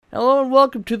Hello and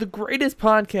welcome to the greatest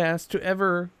podcast to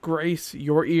ever grace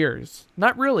your ears.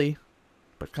 Not really,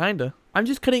 but kinda. I'm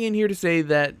just cutting in here to say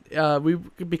that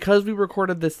because we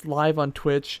recorded this live on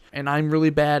Twitch, and I'm really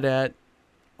bad at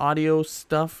audio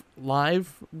stuff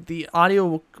live, the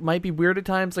audio might be weird at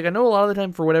times. Like, I know a lot of the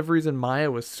time, for whatever reason, Maya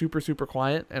was super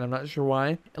quiet, and I'm not sure why.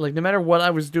 And, like, no matter what I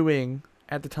was doing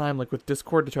at the time, like with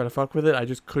Discord to try to fuck with it, I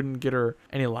just couldn't get her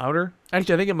any louder.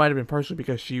 Actually, I think it might have been partially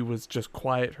because she was just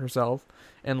quiet herself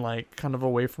and like kind of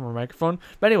away from her microphone.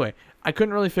 But anyway, I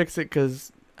couldn't really fix it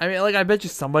because I mean, like, I bet you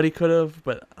somebody could have,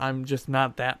 but I'm just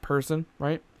not that person,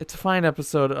 right? It's a fine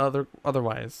episode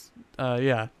otherwise.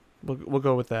 Yeah, we'll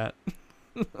go with that.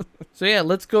 So yeah,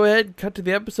 let's go ahead, cut to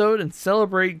the episode, and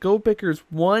celebrate GoBicker's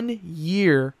 1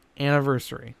 year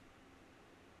anniversary.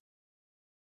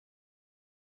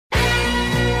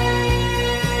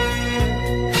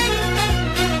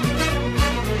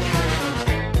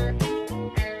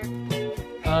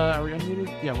 Are we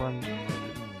unmuted? Yeah, we're on.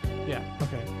 Yeah,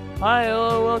 okay. Hi,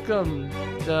 hello, welcome.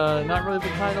 Not really the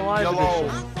kind of live Hello.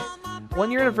 edition.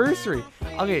 1 year anniversary.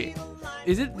 Okay,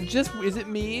 is it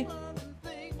me?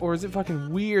 Or is it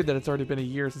fucking weird that it's already been a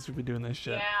year since we've been doing this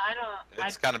shit? Yeah, I don't.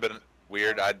 It's kind of been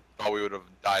weird. I thought we would have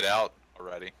died out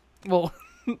already. Well,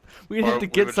 we'd have to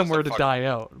get somewhere to die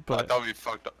out, I but thought we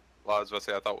fucked up. Well, I was about to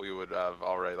say, I thought we would have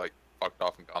already, like, fucked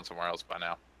off and gone somewhere else by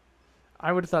now.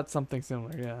 I would have thought something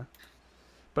similar, yeah.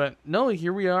 But no,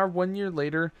 here we are 1 year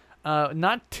later.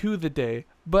 Not to the day,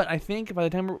 but I think by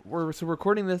the time we're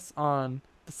recording this on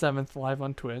the 7th live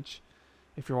on Twitch,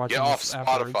 if you're watching Get off this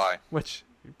afterwards, Spotify. which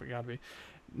you gotta be.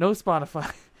 No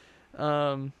Spotify.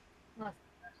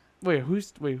 Wait, what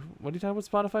are you talking about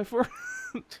Spotify for?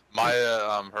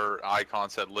 Maya, her icon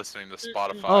said listening to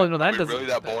Spotify. Oh, no, that Are we doesn't. really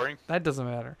that boring? That doesn't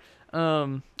matter.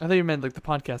 I thought you meant like the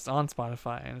podcast on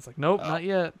Spotify, and it's like, nope, not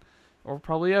yet, or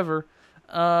probably ever.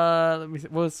 Let me see.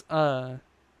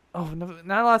 Oh no,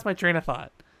 now I lost my train of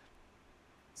thought.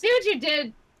 See what you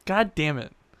did, God damn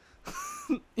it.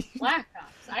 Black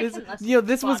Ops.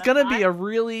 This was gonna be a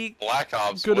really Black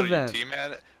Ops. good what event. Are you,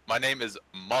 T-Man? My name is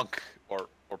Monk or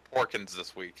Porkins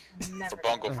this week for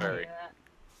Bungle Fairy.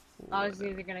 I was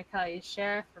either gonna call you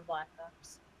Sheriff or Black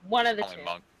Ops. One of the Only two.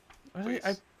 Monk.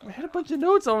 I had a bunch of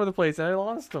notes all over the place and I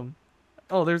lost them.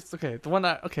 Oh, there's the one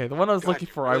I was looking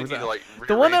for. I was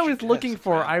looking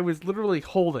for. Man. I was literally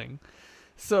holding.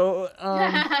 So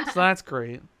so that's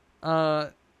great.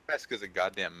 That's because a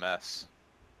goddamn mess.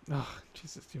 Oh,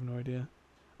 Jesus, you have no idea.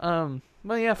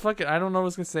 Well, yeah, fuck it. I don't know what I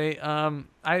was gonna say.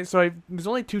 There's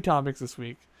only 2 topics this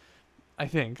week, I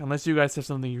think, unless you guys have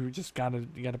something you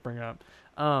gotta bring up.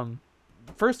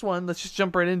 First one, let's just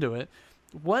jump right into it.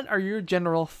 What are your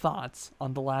general thoughts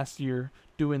on the last year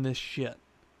doing this shit?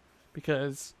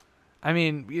 Because, I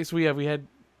mean, yes, we had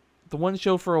the one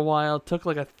show for a while, took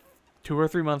like a 2 or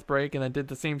 3 month break, and then did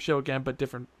the same show again, but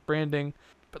different branding.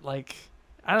 But like,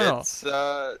 I don't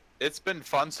know. It's been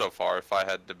fun so far, if I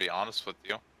had to be honest with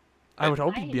you. I would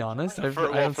hope you'd be honest. I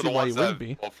don't see why you wouldn't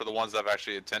be. Well, for the ones I've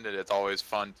actually attended, it's always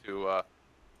fun to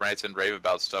rant and rave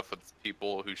about stuff with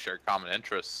people who share common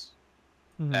interests,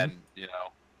 Mhm. and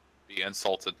be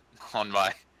insulted on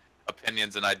my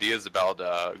opinions and ideas about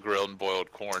grilled and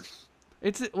boiled corn.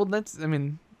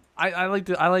 I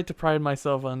like to pride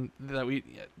myself on the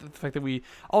fact that we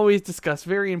always discuss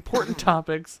very important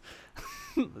topics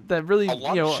that really A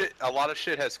lot of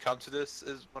shit has come to this,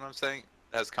 is what I'm saying.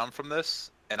 Has come from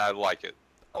this, and I like it.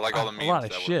 I like all the memes lot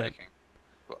of that shit. we're making.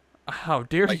 How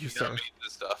dare Like, you, know sir? what I mean?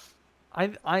 This stuff.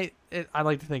 I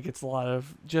like to think it's a lot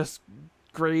of just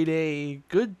grade A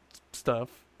good stuff.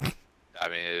 I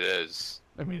mean, it is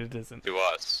I mean, it isn't. to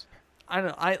us. I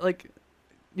don't. I like.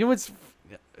 You know what's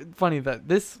funny that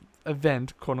this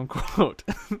event, quote unquote,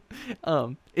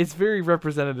 it's very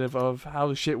representative of how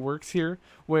the shit works here.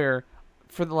 Where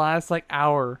for the last like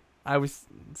hour, I was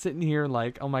sitting here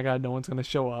like, oh my god, no one's gonna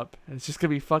show up, and it's just gonna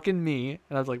be fucking me.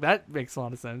 And I was like, that makes a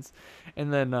lot of sense.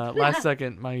 And then last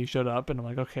second, Mayu showed up, and I'm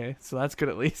like, okay, so that's good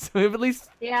at least. We have at least.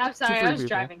 Yeah, I'm sorry. 2-3 I was people.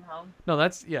 driving home. No,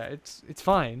 it's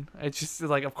fine. It's just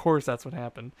like, of course that's what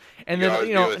happened. And You then always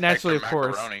deal with naturally, Hector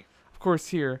Macaroni. of course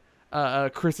here,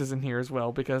 Chris is in here as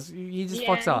well because he just Yeah,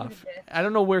 fucks he's a off. bitch. I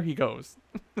don't know where he goes.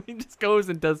 He just goes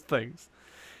and does things.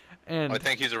 And I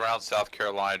think he's around South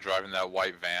Carolina driving that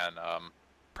white van,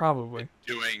 probably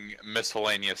doing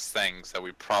miscellaneous things that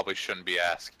we probably shouldn't be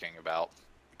asking about.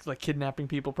 like kidnapping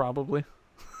people. Probably.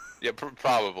 Yeah,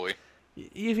 probably.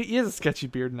 He has a sketchy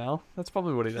beard now. That's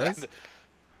probably what he does.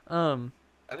 I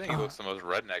think he looks the most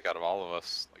redneck out of all of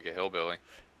us, like a hillbilly.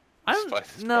 I Despite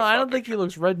his don't profile think he picture.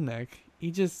 looks redneck.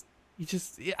 He just.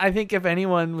 I think if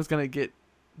anyone was gonna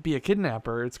be a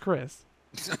kidnapper, it's Chris.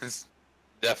 It's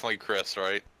definitely Chris,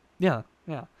 right? Yeah,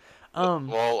 yeah.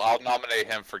 Well, I'll nominate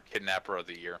him for Kidnapper of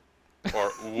the Year,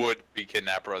 or would be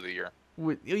Kidnapper of the Year.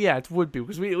 Yeah, it would be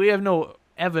because we have no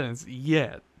evidence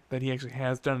yet that he actually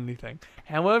has done anything.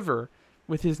 However,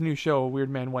 with his new show, Weird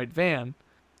Man White Van,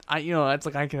 it's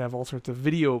like I can have all sorts of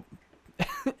video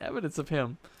evidence of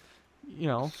him.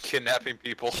 Kidnapping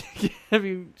people.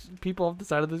 Having people off the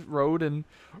side of the road in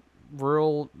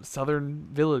rural southern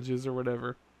villages or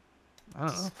whatever. I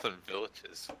don't know. Southern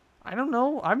villages. I don't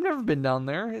know. I've never been down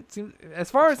there. It seems, as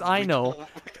far as I know,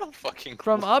 we don't fucking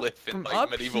from live in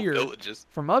medieval here, villages.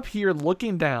 from up here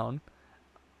looking down,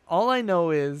 all I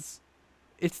know is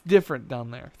it's different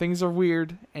down there. Things are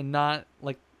weird and not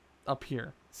like up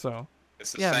here. So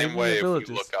it's the same way if you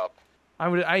look up.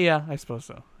 I suppose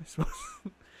so.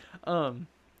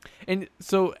 And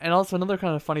also another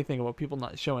kind of funny thing about people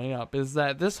not showing up is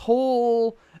that this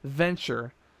whole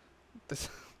venture,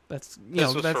 that's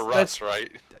for Russ,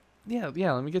 right? Yeah.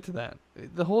 Let me get to that.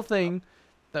 The whole thing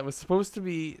that was supposed to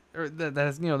be, or that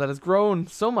has grown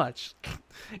so much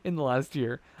in the last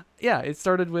year. Yeah, it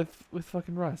started with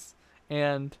fucking Russ.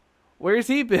 And where's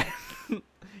he been?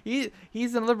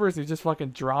 He's another person who just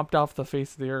fucking dropped off the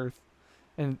face of the earth.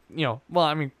 And well,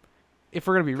 I mean, if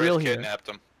we're gonna be real here, kidnapped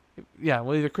him. Yeah,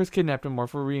 well, either Chris kidnapped him, or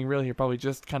if we're being real here, probably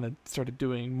just kind of started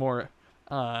doing more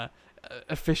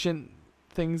efficient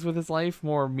things with his life,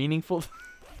 more meaningful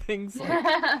things.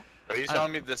 Are you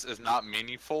telling me this is not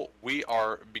meaningful? We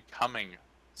are becoming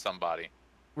somebody.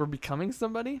 We're becoming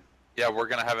somebody? Yeah, we're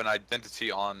gonna have an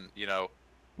identity on, the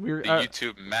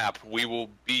YouTube map. We will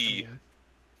be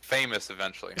famous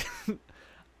eventually.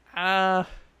 I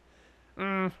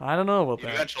don't know about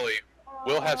that. Eventually,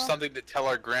 we'll have something to tell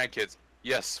our grandkids.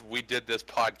 Yes, we did this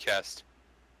podcast,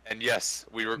 and yes,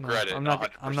 we regret it. I'm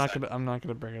not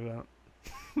gonna bring it up.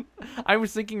 I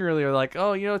was thinking earlier, like,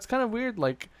 oh, it's kind of weird.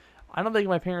 Like, I don't think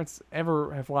my parents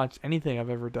ever have watched anything I've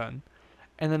ever done.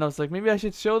 And then I was like, maybe I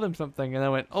should show them something. And I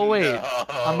went, oh wait,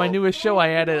 on my newest show, I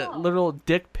added a little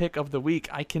dick pic of the week.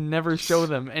 I can never show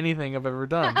them anything I've ever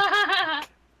done.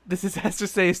 This has to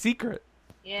stay a secret.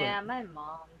 Yeah, my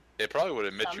mom. It probably would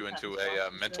admit you into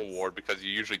a mental ward because you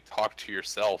usually talk to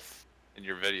yourself in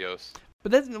your videos.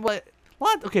 But that's what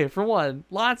for one,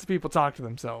 lots of people talk to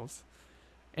themselves.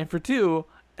 And for two,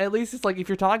 at least it's like if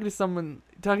you're talking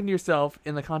to yourself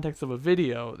in the context of a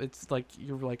video, it's like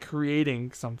you're like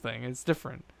creating something. It's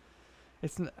different.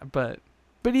 But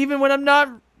even when I'm not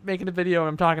making a video and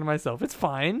I'm talking to myself, it's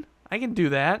fine. I can do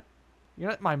that. You're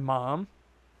not my mom.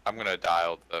 I'm gonna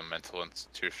dial the mental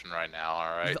institution right now.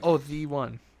 All right. Oh, the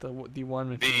one. The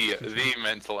one. The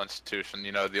mental institution.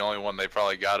 The only one they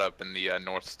probably got up in the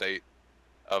North State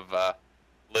of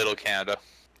Little Canada.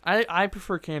 I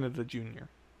prefer Canada Junior,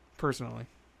 personally.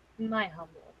 My humble.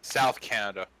 South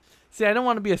Canada. See, I don't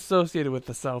want to be associated with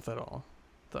the South at all,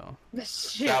 though.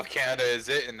 South Canada is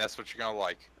it, and that's what you're gonna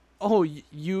like. Oh,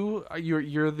 you're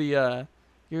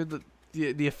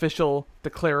the official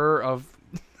declarer of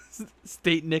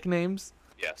state nicknames?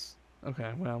 Yes.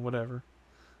 Okay, well, whatever.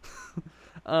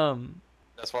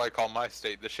 That's why I call my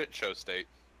state the shit show state.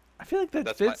 I feel like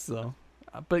that fits though,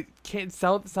 but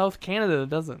South Canada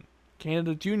doesn't.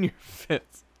 Canada Junior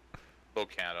fits. Little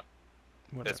Canada.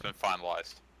 Whatever. It's been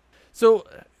finalized. So,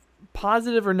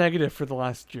 positive or negative for the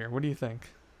last year? What do you think?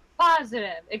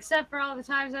 Positive, except for all the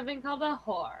times I've been called a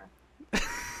whore.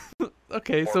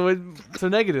 Okay, so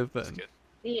negative then.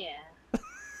 Yeah.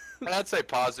 I'd say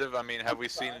positive. I mean, have we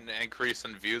seen an increase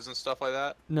in views and stuff like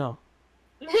that? No.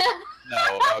 No.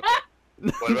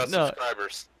 Okay. What about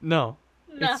subscribers? No.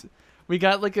 No. We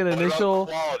got like an What initial.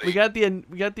 about quality?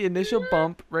 We got the initial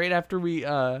bump right after we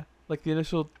like the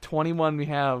initial 21 we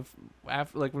have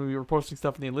after like when we were posting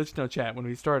stuff in the Lichno chat when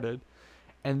we started,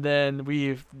 and then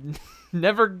we've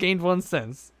never gained one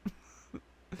since.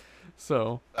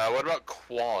 So. What about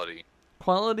quality?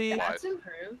 Quality. That's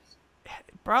improved.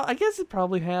 I guess it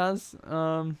probably has.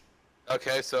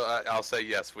 Okay, so I'll say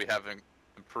yes. We haven't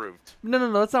improved.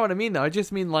 No. That's not what I mean though. I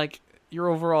just mean like your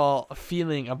overall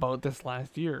feeling about this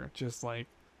last year. Just like.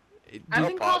 I've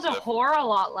been called a whore a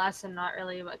lot less and not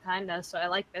really, but kinda. So I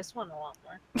like this one a lot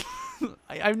more.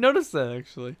 I've noticed that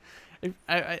actually.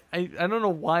 I don't know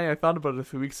why I thought about it a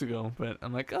few weeks ago, but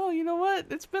I'm like, oh, you know what?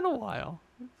 It's been a while.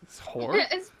 It's whore.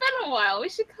 It's been a while. We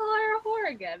should call her a whore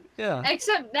again. Yeah.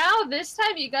 Except now, this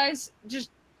time, you guys just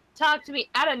talk to me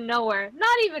out of nowhere.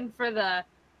 Not even for the,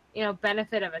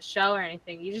 benefit of a show or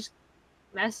anything. You just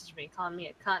message me calling me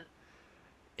a cunt.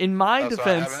 In my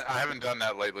defense, I haven't done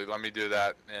that lately. Let me do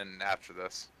that after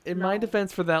this. In my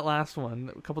defense for that last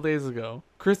one, a couple days ago,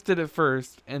 Chris did it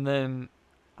first, and then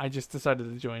I just decided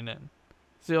to join in.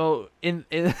 So in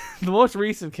the most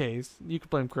recent case, you could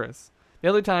blame Chris. The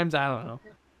other times, I don't know.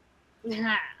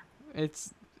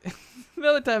 It's the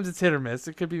other times it's hit or miss.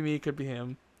 It could be me, it could be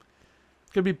him,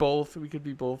 it could be both. We could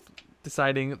be both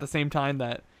deciding at the same time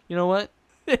that, you know what,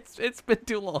 it's been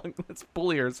too long. Let's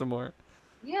bully her some more.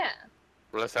 Yeah.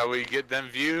 Well, that's how we get them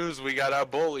views. We got our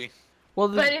bully. Well,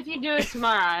 But if you do it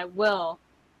tomorrow,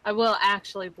 I will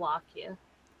actually block you.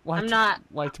 why I'm not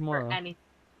why up tomorrow? for anything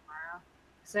tomorrow.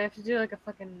 Because I have to do like a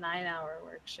fucking 9-hour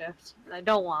work shift. And I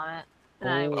don't want it. And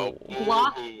I Oh.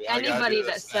 block I gotta do anybody the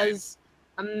that same. says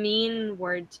a mean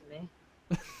word to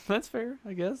me. That's fair,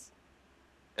 I guess.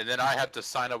 And then I have to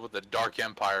sign up with the Dark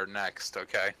Empire next,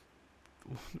 okay?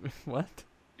 What?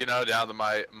 You know, now that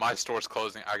my store's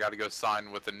closing, I gotta go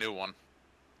sign with a new one.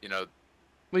 You know,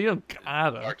 Well, you don't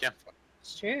gotta. Dark Empire.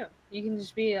 It's true. You can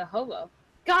just be a hobo.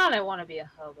 God, I want to be a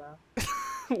hobo.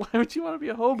 Why would you want to be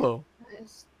a hobo?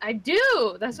 I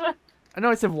do. That's what. I know.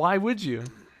 I said, why would you?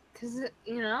 Cause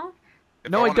you know. If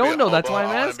No, I wanna be don't a know, that's hobo, why I'm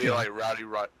I wanna asking. be like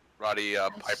Roddy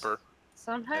Piper.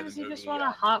 Sometimes And you just moving want to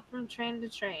on. hop from train to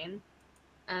train,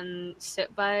 and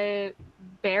sit by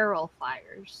barrel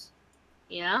fires.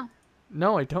 You know.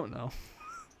 No, I don't know.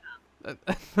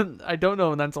 I don't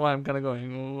know, and that's why I'm kind of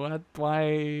going, what?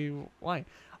 Why?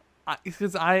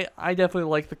 Because I definitely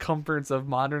like the comforts of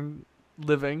modern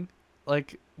living,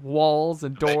 like walls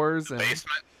and doors The and.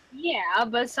 basement. Yeah,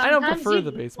 but I sometimes don't prefer you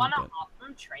the just basement, want to but- hop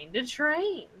from train to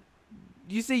train.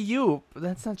 You say you, but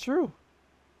that's not true.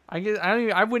 I guess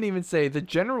I wouldn't even say the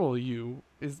general you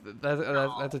is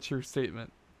that's a true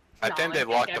statement. I No, think I they think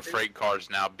locked the every- freight cars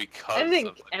now because I think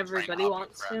of the everybody train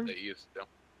wants hopping crap to. they used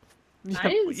to. I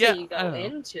didn't yeah, say you I go don't know.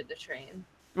 into the train.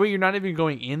 Wait, you're not even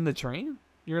going in the train?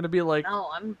 You're gonna be like No,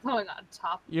 I'm going on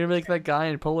top. Of you're gonna the be like that guy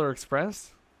in Polar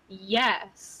Express,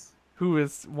 Yes. who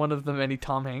is one of the many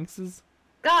Tom Hankses.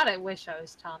 God, I wish I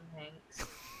was Tom Hanks.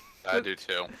 I do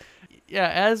too. Yeah,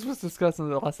 as was discussed in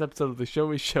the last episode of the Show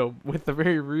We Show with the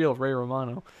very real Ray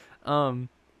Romano.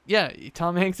 Yeah,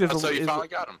 Tom Hanks is So you is finally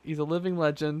got him. he's a living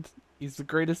legend. He's the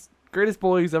greatest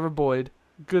boy who's ever boyed.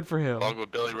 Good for him. Along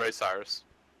with Billy Ray Cyrus.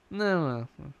 No.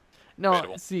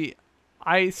 Debatable. See,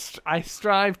 I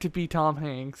strive to be Tom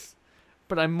Hanks,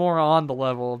 but I'm more on the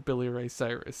level of Billy Ray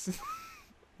Cyrus.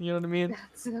 You know what I mean?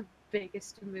 That's the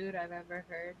biggest mood I've ever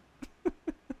heard.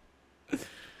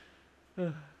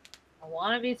 I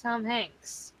want to be Tom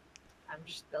Hanks. I'm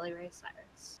just Billy Ray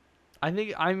Cyrus. I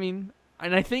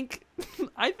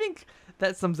think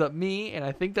that sums up me, and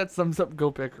I think that sums up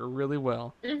GoBicker really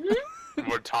well. Mm-hmm.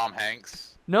 We're Tom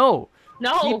Hanks. No,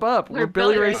 No, keep up. we're We're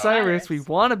Billy Ray Cyrus. Cyrus. We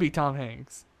want to be Tom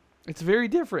Hanks. It's very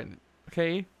different.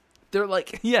 Okay, they're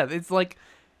like it's like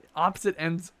opposite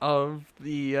ends of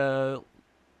the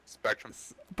Spectrum.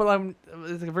 but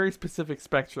it's a very specific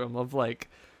spectrum of like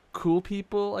cool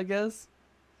people, I guess,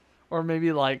 or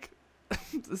maybe like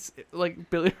like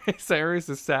Billy Ray Cyrus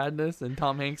is sadness and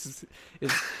Tom Hanks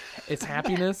is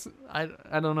happiness. I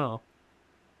don't know.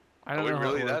 I Are don't we know how it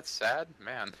really works. that sad?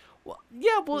 Man. Well,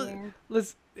 yeah, well, Yeah.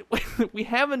 let's. We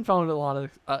haven't found a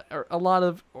lot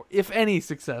of, if any,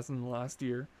 success in the last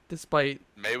year, despite.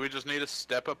 Maybe we just need to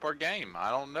step up our game.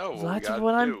 I don't know. Well, we that's gotta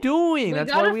what I'm do. doing. We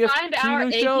That's gotta why we have find 2 our new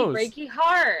achy shows. breaky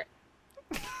heart.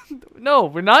 No,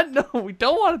 we're not. No, we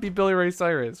don't want to be Billy Ray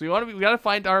Cyrus. We gotta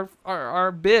find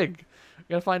our big.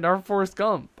 We gotta find our Forrest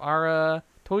Gump, our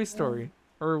Toy Story,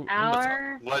 or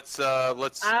Our Let's Our-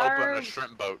 open a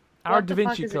shrimp boat. our what Da the fuck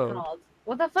Vinci is it Code. called?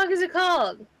 What the fuck is it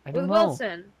called? I don't With know.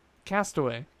 Wilson.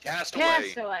 Castaway. Castaway.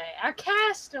 Castaway. Our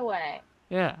Castaway.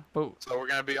 Yeah, but So we're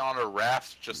gonna be on a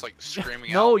raft, just like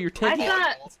screaming out. no, you're I taking.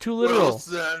 thought- It's too literal.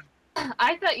 Wilson.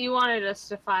 I thought you wanted us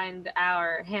to find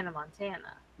our Hannah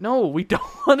Montana. No, we don't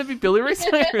want to be Billy Ray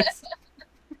Cyrus.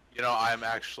 You know, I'm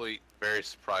actually very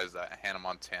surprised that Hannah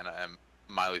Montana and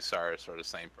Miley Cyrus are the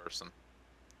same person.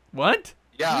 What?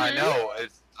 Yeah, I Mhm. know.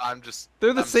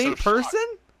 They're the I'm same so shocked. person?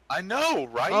 I know,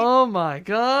 right? Oh my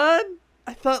god!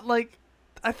 I thought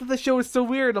the show was so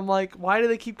weird. I'm like, why do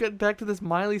they keep getting back to this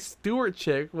Miley Stewart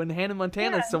chick when Hannah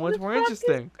Montana is so who much the more fuck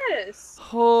interesting? Is this?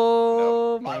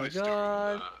 Oh No, my Miley Stewart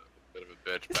god! was a bit of a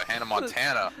bitch, but Hannah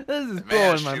Montana, This is man,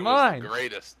 blowing my she mind. was the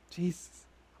greatest. Jesus.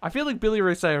 I feel like Billy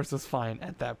Ray Cyrus was fine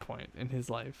at that point in his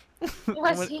life.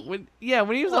 Was when, he? when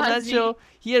he was on that Was he? show,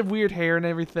 he had weird hair and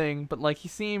everything, but like he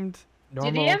seemed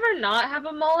normal. Did he ever not have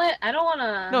a mullet? I don't want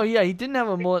to. No, yeah, he didn't have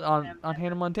a mullet on Never.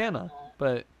 Hannah Montana,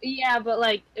 but Yeah, but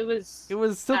like it was. it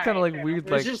was still kind of Alright, like fair weird,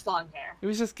 enough. It was like just long hair. it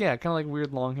was just kind of like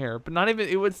weird long hair, but not even.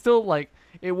 It was still like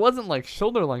it wasn't like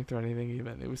shoulder length or anything.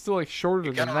 Even it was still like shorter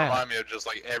It than kind of that. remind me of just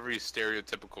like every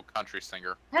stereotypical country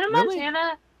singer. Hannah Really?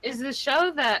 Montana is the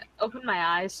show that opened my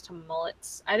eyes to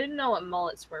mullets. I didn't know what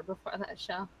mullets were before that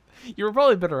show. You were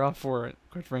probably better off for it,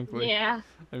 quite frankly. Yeah.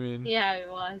 I mean, Yeah, it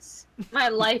was. My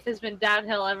life has been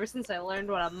downhill ever since I learned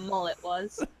what a mullet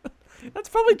was. that's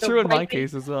probably The true in my right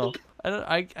case as well.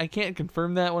 I can't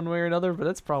confirm that one way or another, but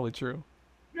that's probably true.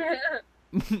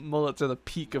 Mullets are the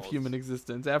peak of human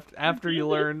existence. After you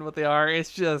learn what they are,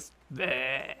 it's just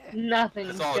bleh. Nothing's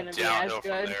It's all gonna be as downhill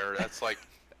from good. there. That's like,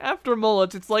 After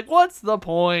mullets, it's like, what's the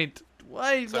point?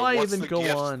 Why so why what's even the go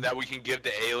gift on? that we can give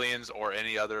to aliens or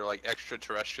any other like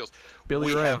extraterrestrials? Billy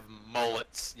we Ray. have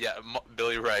mullets. Yeah,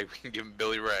 Billy Ray. We can give him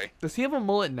Billy Ray. Does he have a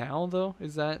mullet now though?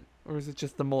 Is that, or is it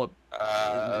just the mullet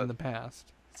in the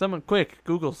past? Someone quick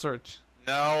Google search.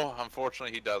 No,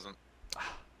 unfortunately, he doesn't.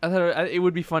 I thought it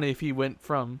would be funny if he went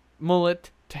from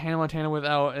mullet to Hannah Montana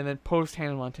without, and then post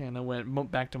Hannah Montana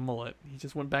went back to mullet. He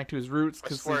just went back to his roots I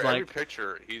because swear, he's every like,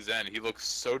 picture he's in, he looks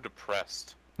so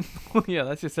depressed. yeah,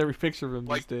 that's just every picture of him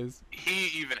Like- these days.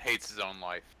 He even hates his own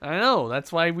life. I know.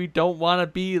 That's why we don't want to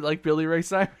be like Billy Ray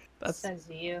Cyrus. That's Says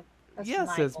you. That's Yeah,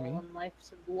 my says goal me. in life,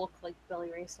 to look like Billy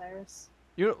Ray Cyrus.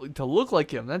 to look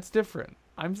like him. That's different.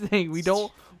 I'm saying we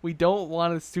don't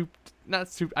want to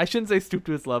I shouldn't say stoop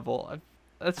to his level.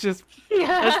 That's just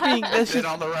that's That's just it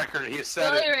on the record. He said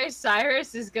Billy it. Ray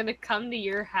Cyrus is gonna come to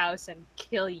your house and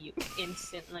kill you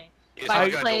instantly He's by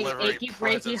not gonna playing deliver any "Achy Breaky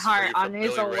presents for Heart" you for on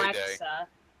his Billy Ray Day. Alexa.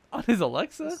 on his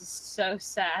Alexa. This is so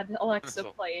sad. Alexa,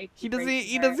 play "Achy He doesn't. Breaky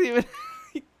He Heart." doesn't even.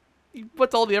 He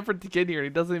puts all the effort to get here. And he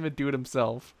doesn't even do it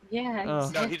himself. Yeah. Oh.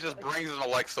 No, he just brings an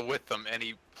Alexa with him, and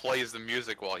he plays the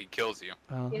music while he kills you.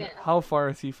 Yeah. How far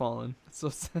has he fallen? It's so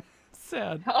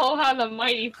sad. Oh, how the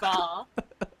mighty fall.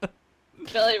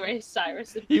 Billy Ray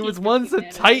Cyrus. the He was peak of once a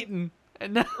humanity. Titan,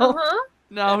 and now Uh-huh.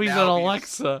 now And he's now an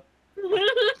he's- Alexa.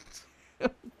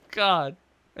 God,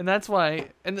 and that's why.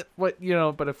 And what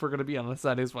but if we're gonna be honest,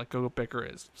 that is what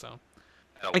GoBicker is. So.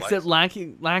 An Except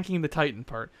Alexa. lacking the Titan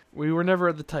part. We were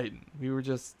never the Titan. We were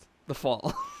just the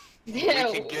fall. Yeah,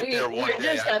 We can get there one we're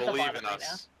day. just I at the believe bottom in right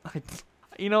us.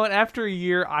 You know what? After a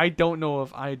year, I don't know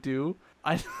if I do.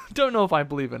 I don't know if I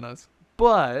believe in us.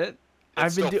 But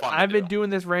It's still fun to I've been do. doing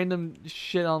this random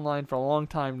shit online for a long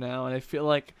time now, and I feel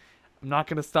like I'm not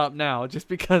gonna stop now just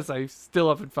because I still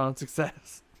haven't found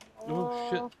success. now. Oh,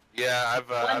 shit. Yeah,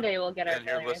 One day we'll get our been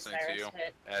here Billy Ray listening to Cyrus you.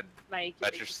 hit. Ed, My Achy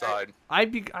at your Breaky Heart.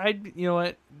 side. I'd you know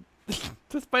what?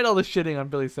 Despite all the shitting on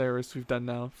Billy Cyrus we've done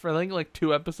now for I think like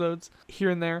 2 episodes here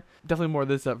and there, definitely more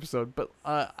this episode. But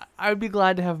I'd be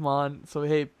glad to have him on. So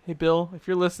hey Bill, if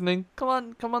you're listening, come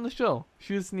on the show.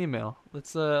 Shoot us an email.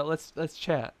 Let's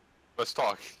chat. Let's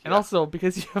talk. And Yeah. also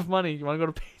because you have money, you want to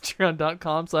go to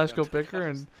patreon.com/GoBicker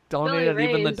and donate Billy at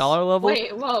even the Ray's- dollar level.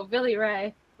 Wait, whoa, Billy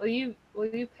Ray, will you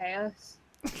pay us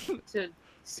to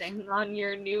sing on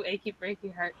your new Achy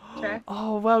Breaky Heart track?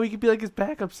 Oh wow, we could be like his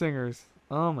backup singers.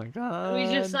 Oh my god. We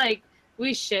just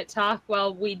we shit talk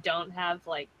while we don't have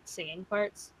like singing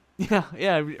parts.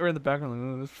 yeah, we're in the background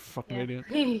like, oh, this fucking Yeah. idiot.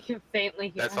 You can faintly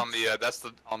hear That's on the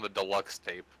on the deluxe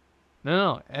tape.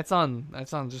 No, that's on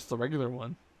just the regular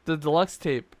one. The deluxe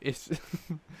tape is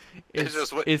It's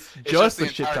just what- it's It's just the the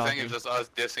shit entire talking. thing is just us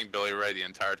dissing Billy Ray the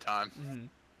entire time. Mhm.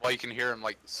 While you can hear him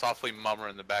like softly murmur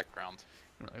in the background.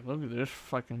 Like, look at this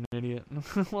fucking idiot.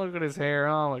 Look at his hair.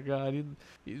 Oh my god,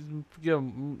 he's got a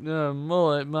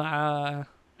mullet. And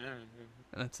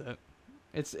that's it.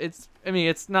 It's. I mean,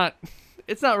 it's not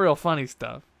real funny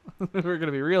stuff. We're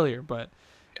gonna be real here, but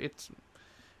it's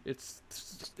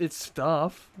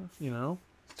stuff. You know.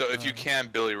 So if you can,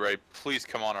 Billy Ray, please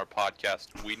come on our podcast.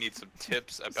 We need some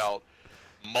tips about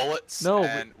mullets, No,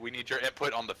 and we need your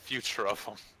input on the future of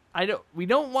them. We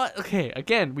don't want. Okay,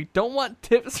 again, we don't want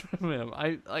tips from him.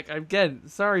 Again,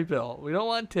 sorry, Bill. We don't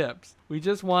want tips. We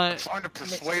just I'm want. trying to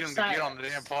persuade him to get on the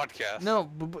damn podcast. No,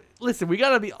 but listen, we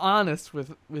gotta be honest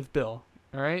with Bill.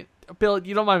 All right, Bill,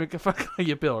 you don't mind me fucking calling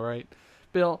you Bill, right?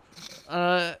 Bill,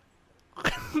 That's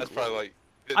probably like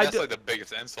I that's do- like the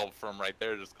biggest insult for him right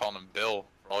there, just calling him Bill,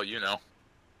 for all you know.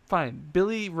 fine,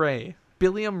 Billy Ray,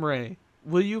 Billiam Ray.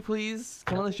 Will you please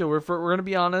come on the show? We're gonna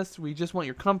be honest. We just want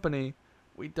your company.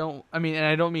 We don't. I mean, and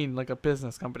I don't mean like a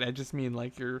business company. I just mean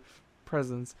like your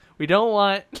presence. We don't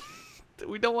want.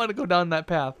 We don't want to go down that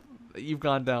path that you've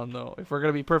gone down, though. If we're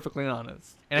gonna be perfectly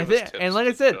honest, and Give I us think, tips and like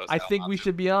I to said, show us I how think not we to.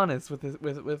 should be honest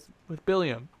with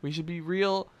Billiam. We should be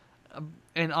real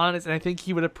and honest, and I think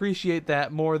he would appreciate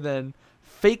that more than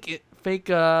fake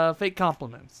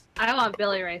compliments. I want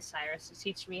Billy Ray Cyrus to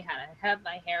teach me how to have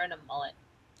my hair in a mullet.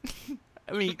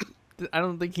 I mean, I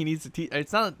don't think he needs to teach.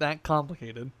 It's not that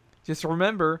complicated. Just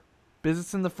remember,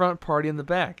 business in the front, party in the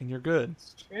back, and you're good.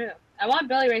 It's true. I want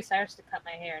Billy Ray Cyrus to cut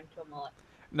my hair into a mullet.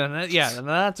 No,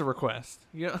 that's a request.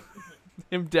 You know,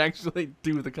 him to actually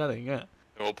do the cutting. Yeah. And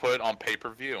we'll put it on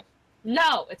pay-per-view.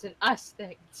 No, it's an us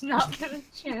thing. It's not for the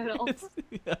channel. It's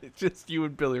just you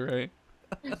and Billy Ray.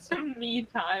 It's a me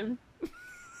time.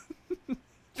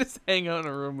 Just hang out in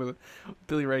a room with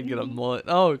Billy Ray and get a mullet.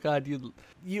 Oh God, well, So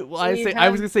you'd I was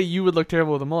have- gonna say you would look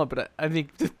terrible with a mullet, but I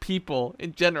think just people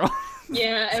in general.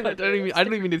 Yeah, So I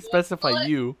don't even need to specify mullet.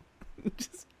 you.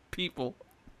 Just people.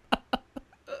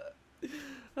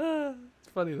 It's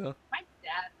funny though. My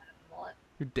dad had a mullet.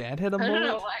 Your dad had a I don't know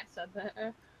mullet. why I said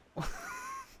that.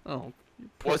 Oh,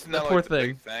 Wasn't that poor like the thing.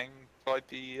 big thing for like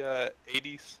the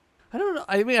 80s? I don't know.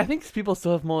 I mean, I think people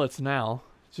still have mullets now.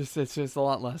 It's just a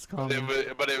lot less But common.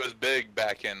 it was big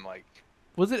back in like,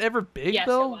 Was it ever big Yes,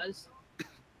 though? it was.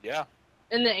 yeah.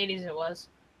 In the 80s, it was.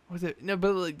 Was it no?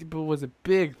 But was it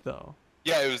big though?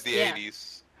 Yeah, it was the Yeah.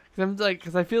 80s.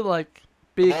 Because I feel like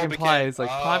big mullet became- implies like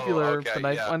oh, popular, okay, but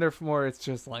I yeah. wonder if more it's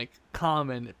just like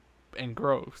common and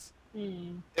gross.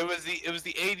 Hmm. It was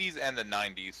the 80s and the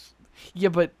 90s. Yeah,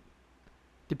 but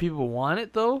did people want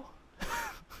it though? I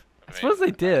I suppose mean,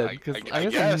 they did because I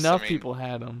guess guess, enough I mean, people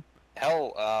had them.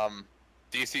 Hell,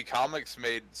 DC Comics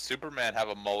made Superman have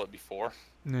a mullet before.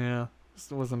 Yeah, this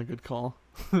wasn't a good call.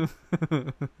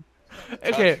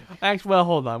 Okay, actually, well,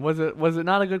 hold on. Was it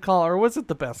not a good call, or was it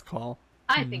the best call?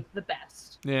 I think the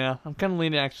best. Yeah, I'm kind of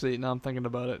leaning actually. Now I'm thinking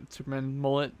about it. Superman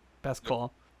mullet, best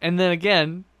call. And then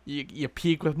again, you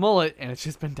peak with mullet, and it's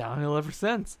just been downhill ever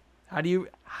since. How do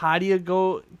you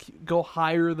go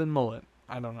higher than mullet?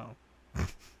 I don't know.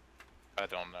 I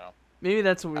don't know. Maybe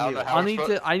that's what we I don't need. know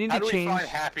how I need How to do change. we find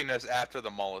happiness after the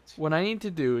mullet? What I need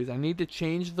to do is I need to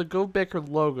change the GoBicker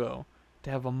logo to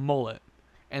have a mullet,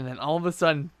 and then all of a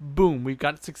sudden, boom, we've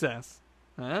got success.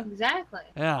 Huh? Exactly.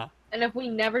 Yeah, And if we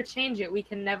never change it, we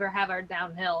can never have our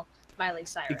downhill Miley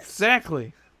Cyrus.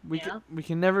 exactly. We Yeah.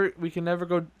 can never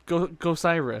go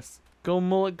Cyrus. Go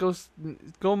mullet,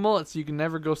 go mullet, so you can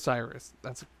never go Cyrus.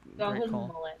 That's a Go great home call.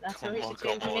 mullet. That's Go what we mullet, should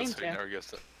change the name so you to. never get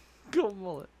to- Go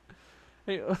mullet.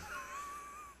 Hey,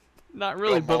 not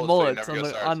really, Go but mullet, mullets so you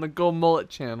never go Cyrus. on the Go Mullet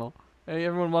channel. Hey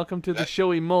everyone, welcome to the That-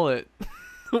 showy mullet.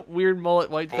 Weird mullet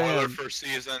white Spoiler band. for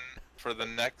season for the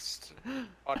next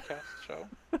podcast show.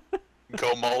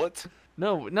 Go mullet.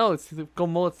 No, it's the Go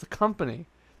Mullet's the company.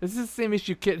 This is the same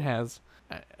issue Kit has,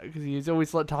 because he's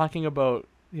always talking about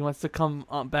he wants to come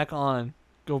back on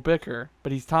GoBicker,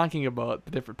 but he's talking about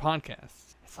the different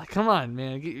podcasts. It's like, come on,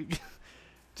 man,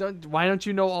 why don't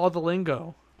you know all the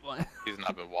lingo? He's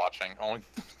not been watching.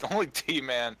 Only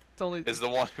T-Man It's only. is the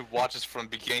one who watches from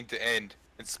beginning to end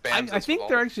and spams I us think with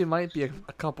there all- actually might be a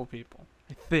couple people.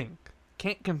 I think.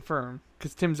 Can't confirm,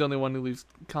 because Tim's the only one who leaves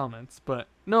comments. But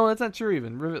no, that's not true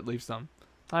even. Rivet leaves some.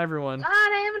 Hi, everyone. God,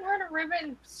 I haven't heard of Ribbon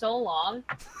in so long.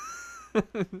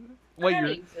 What, I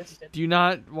existed. do you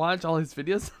not watch all his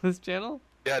videos on this channel?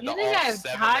 Yeah, You the think all I have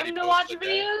 7 that time he to posts watch a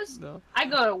day. videos? No. I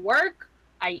go to work,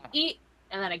 I eat,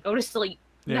 and then I go to sleep.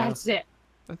 Yeah, That's it.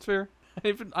 that's fair.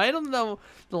 I don't know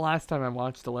the last time I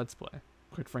watched a Let's Play,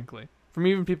 quite frankly. From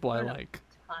even people I I know. like.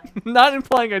 Fine. Not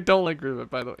implying I don't like Rivet,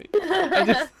 by the way. I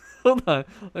just hold on.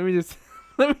 Let me just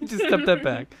step that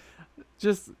back.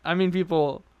 I mean,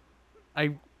 people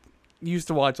I used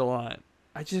to watch a lot.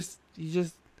 I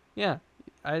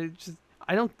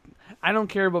don't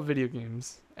care about video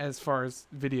games as far as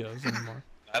videos anymore.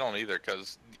 I don't either,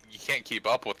 because you can't keep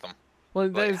up with them. Well,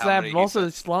 Like, there's how that. many But also, you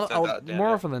it's a lot, send out, more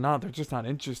yeah. often than not, they're just not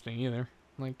interesting either.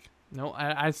 Like, no,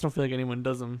 I just don't feel like anyone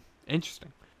does them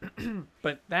interesting.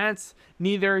 But that's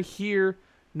neither here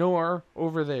nor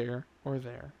over there or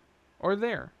there or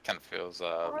there. Kind of feels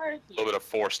Or a little bit of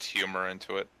forced humor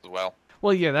into it as well.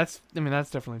 Well, yeah, that's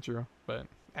definitely true. But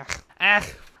I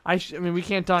mean, we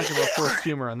can't talk about forced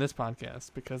humor on this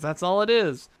podcast because that's all it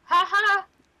is. Haha!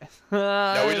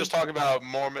 No, we just talk about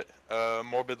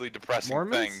morbidly depressing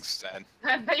Mormons? things. And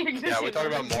I thought you were gonna yeah, say we talk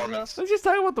about Mormons. Mormons. Let's just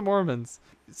talk about the Mormons.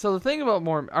 So the thing about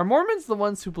are Mormons the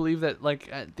ones who believe that like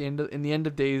in the end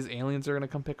of days aliens are gonna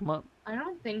come pick them up, I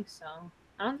don't think so.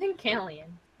 I don't think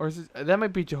alien. or is it, that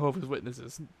might be Jehovah's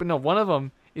Witnesses? But no, one of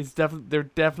them is definitely they're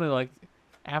like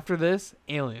after this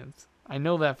aliens. I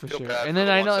know that for Feel sure. bad And for then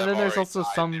the I ones know that and then there's already also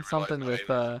died and they realize something that with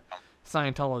aliens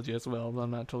Scientology as well. I'm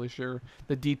not totally sure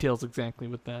the details exactly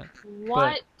with that.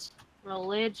 What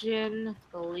religion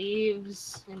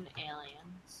believes in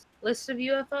aliens? List of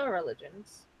UFO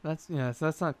religions. So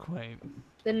that's not quite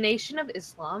The Nation of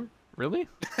Islam. really.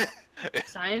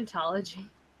 Scientology.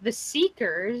 The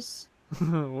Seekers.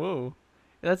 Whoa,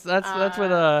 that's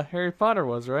what Harry Potter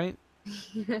was, right?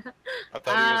 I thought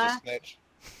he was a snitch.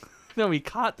 No, he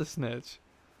caught the snitch.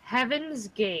 Heaven's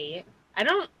Gate. I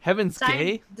don't. Heaven's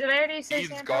Gay. Did I already say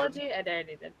Eve's Scientology? Garden. I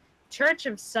already did. Church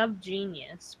of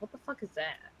Subgenius. What the fuck is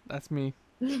that? That's me.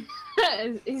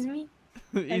 Is me?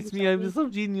 It's me. I'm the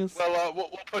sub genius. Well, we'll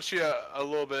put you a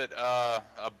little bit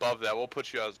above that. We'll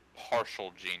put you as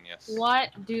partial genius. What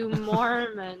do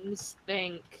Mormons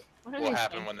think? What do What they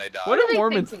happened think? when they died? What are do they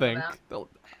Mormons thinking think?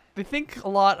 They think a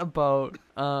lot about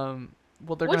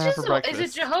what they're gonna have for breakfast.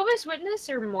 Is it Jehovah's Witness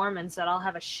or Mormons that all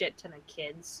have a shit ton of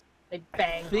kids? They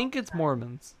bang. I think it's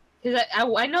Mormons. Because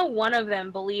I know one of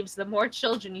them believes the more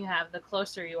children you have, the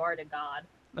closer you are to God.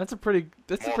 That's a pretty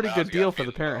good deal for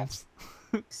the parents.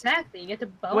 Exactly, you get to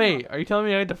bone. Wait, are you telling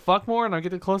me I get to fuck more and I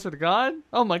get closer to God?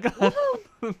 Oh my god.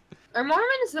 Are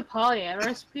Mormons the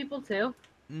polyamorous people too?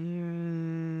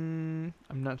 I'm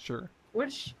not sure.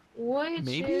 Which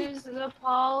Maybe? is the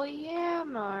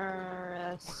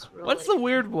polyamorous religion? What's the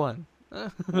weird one?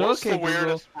 What's Okay, the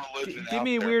weirdest Google. religion Give out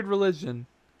me a there? weird religion.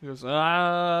 He goes,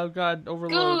 God,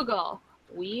 overload. Google.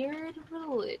 Weird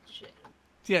religion.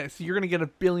 Yeah, so you're gonna get a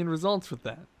billion results with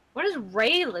that. What is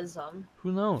Raelism?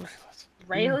 Who knows?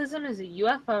 Raelism is a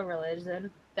UFO religion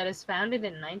that is founded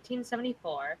in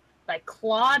 1974 by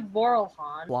Claude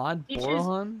Borelhan. Claude Teaches-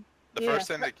 Borelhan? The first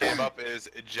thing that came up is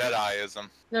Jediism.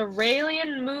 The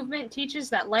Raelian movement teaches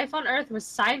that life on Earth was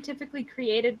scientifically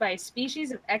created by a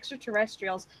species of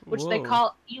extraterrestrials, which they Whoa.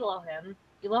 call Elohim.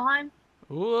 Elohim?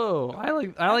 Whoa, I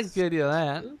like the idea of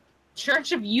that.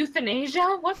 Church of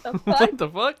Euthanasia? What the fuck? What the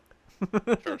fuck?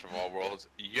 Church of All Worlds.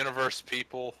 Universe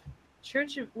People.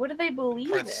 Church of... What do they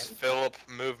believe Prince in? Philip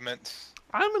Movement.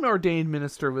 I'm an ordained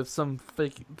minister with some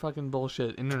fake fucking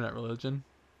bullshit internet religion.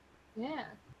 Yeah.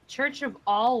 Church of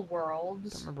All I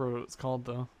Worlds. don't remember what it's called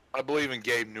though. I believe in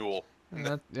Gabe Newell.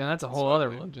 And that's a whole other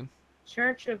religion.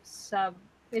 Church of Sub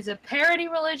is a parody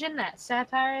religion that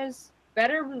satirizes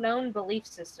better-known belief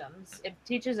systems. It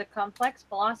teaches a complex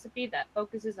philosophy that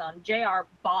focuses on J.R.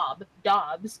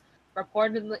 Dobbs,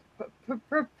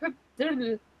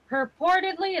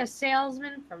 reportedly a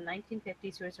salesman from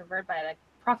 1950s who was revered by the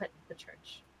prophet of the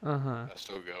church. Uh-huh. I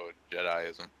still go with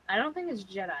Jediism. I don't think it's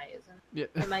Jediism. Yeah.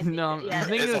 It might be- No, yeah, I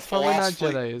think it's a it's probably not philosophy.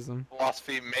 Judaism.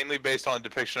 Philosophy mainly based on a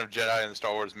depiction of Jedi in the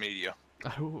Star Wars media.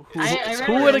 Who I would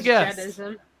remember have it's guessed?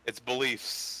 Jedism. Its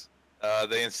beliefs.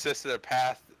 They insist that their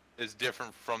path is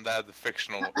different from that of the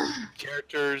fictional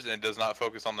characters and does not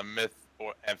focus on the myth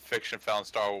and fiction found in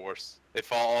Star Wars. They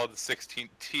follow all the 16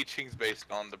 teachings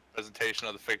based on the presentation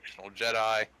of the fictional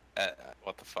Jedi.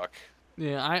 What the fuck?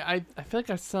 Yeah, I feel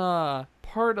like I saw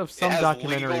part of some it has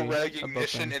documentary legal about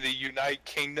recognition them. in the United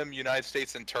Kingdom, United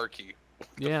States, and Turkey.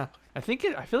 Yeah, I feel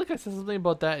like I saw something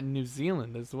about that in New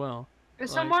Zealand as well.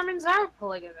 So Like- Mormons are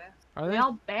polygamous. Are They they?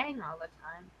 all bang all the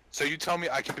time. So you tell me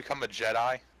I can become a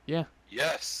Jedi? Yeah.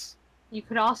 Yes. You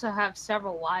could also have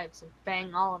several wives and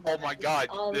bang all of them. Oh my at least God,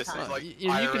 all the this time. is like you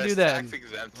IRS can do that. tax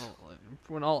exempt.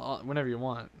 Whenever you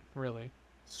want, really.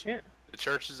 It's true. The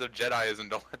churches of Jediism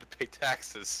don't have to pay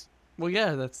taxes. Well,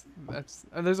 yeah, that's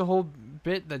there's a whole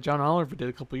bit that John Oliver did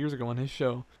a couple years ago on his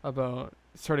show about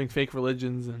starting fake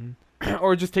religions and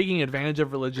or just taking advantage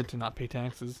of religion to not pay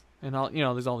taxes. And all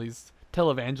there's all these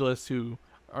televangelists who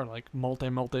are like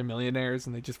multi-millionaires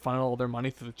and they just funnel all their money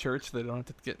through the church so they don't have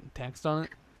to get taxed on it.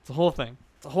 It's a whole thing.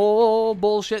 It's a whole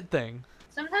bullshit thing.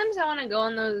 Sometimes I want to go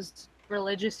on those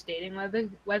religious dating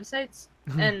websites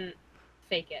and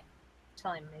fake it.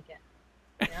 Tell him to make it.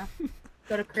 You know?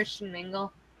 Go to Christian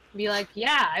Mingle. Be like,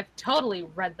 yeah, I've totally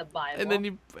read the Bible. And then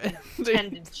you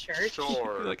attended church.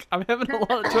 Sure. like, I'm having a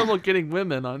lot of trouble getting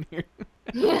women on here.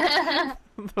 Yeah.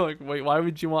 They're like, wait, why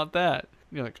would you want that?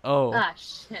 And you're like, oh, Ah,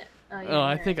 shit. Oh, yeah,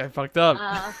 I you're think right. I fucked up.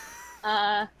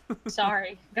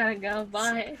 Sorry. Gotta go.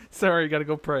 Bye. Sorry, gotta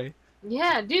go pray.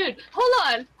 Yeah, dude.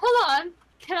 Hold on.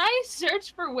 Can I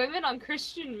search for women on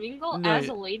Christian Mingle No, as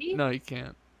a lady? No, you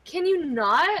can't. Can you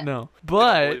not? No, I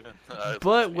but don't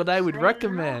believe in, what I would I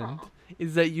recommend know.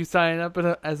 is that you sign up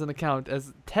as an account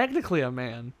as technically a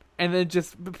man, and then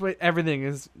but everything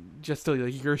is just still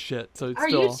like your shit. So it's Are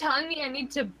still you telling me I need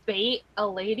to bait a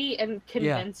lady and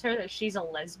convince her that she's a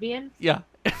lesbian? yeah.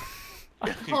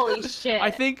 Holy shit.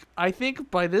 I think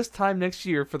by this time next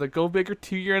year for the GoBicker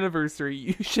 2-year anniversary,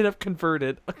 you should have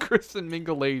converted a Christian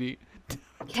Mingle lady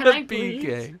Can to I be please?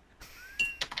 gay.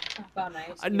 Oh,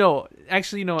 nice. No,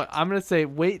 actually, you know what? I'm gonna say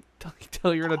wait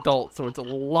till you're an adult, so it's a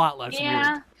lot less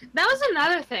Yeah, weird. that was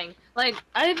another thing. Like,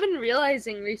 I've been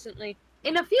realizing recently,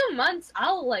 in a few months,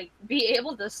 I'll, like, be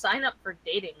able to sign up for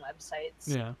dating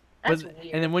websites. Yeah, That's but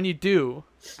weird. and then when you do,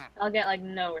 I'll get, like,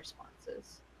 no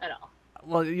responses at all.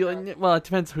 well, it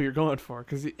depends who you're going for,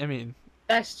 because I mean,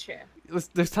 That's true.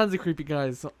 there's tons of creepy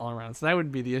guys all around, so that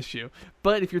wouldn't be the issue.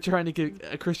 But if you're trying to get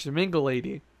a Christian Mingle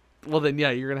lady, well then yeah,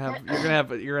 you're gonna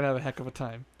have a heck of a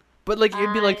time. But like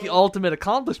it'd be like the ultimate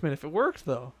accomplishment if it worked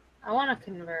though. I want to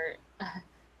convert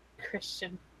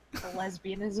Christian to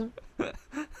lesbianism.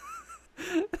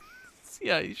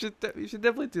 Yeah, you should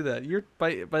definitely do that. You're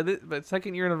by the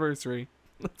second year anniversary.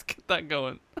 Let's get that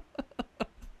going.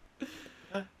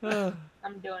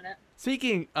 I'm doing it.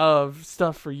 Speaking of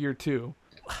stuff for year 2,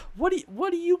 what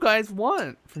do you guys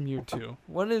want from year 2?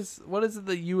 What is it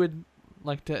that you would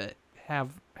like to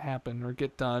have happen or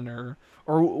get done or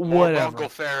whatever? Bungle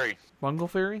Fairy. Bungle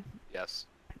Fairy? Yes.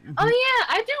 Oh yeah,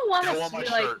 I do want I us want to my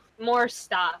do like shirt. more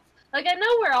stuff. Like I know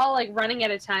we're all like running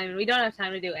out of time and we don't have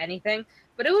time to do anything,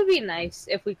 but it would be nice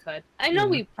if we could. I know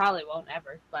we probably won't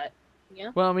ever, but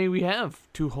yeah. Well, I mean, we have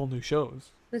 2 whole new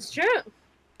shows. That's true.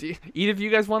 Either of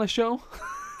you guys want a show?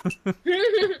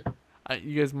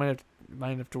 You guys might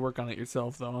have to work on it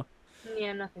yourself, though.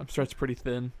 Yeah, nothing. I'm stretched pretty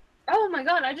thin. Oh my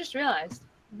god, I just realized.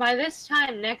 By this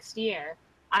time next year,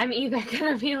 I'm either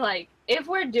gonna be like, if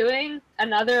we're doing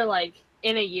another like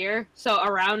in a year, so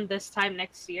around this time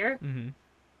next year,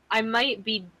 I might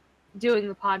be doing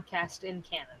the podcast in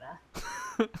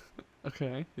Canada.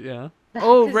 Okay, yeah. This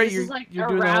Right, is like you're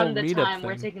doing a around whole the meetup time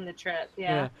we're thing. taking the trip.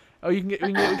 Yeah. Oh, we can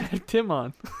get Tim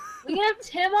on. We can have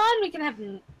Tim on. We can have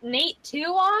Nate too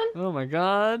on. Oh my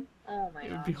god. Oh my god.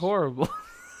 It would be horrible.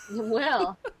 It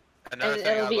will. Another And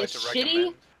thing it'll I'd be like a to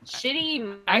recommend.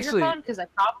 shitty Actually- microphone because I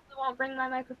probably won't bring my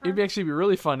microphone. It'd actually be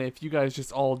really fun if you guys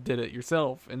just all did it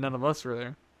yourself and none of us were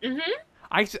there.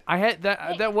 I had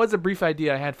that was a brief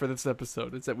idea I had for this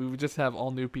episode. It's that we would just have all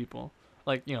new people,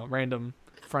 like random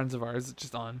friends of ours,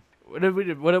 just on.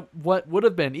 What would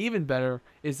have been even better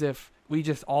is if we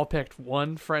just all picked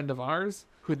one friend of ours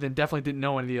who then definitely didn't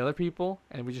know any of the other people,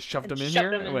 and we just shoved them in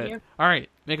here and went, "All right,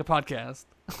 make a podcast."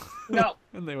 No,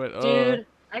 And they went, dude,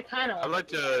 I kind of. I'd like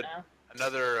to.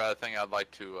 Another thing I'd like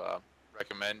to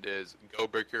recommend is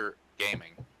GoBicker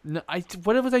Gaming. No,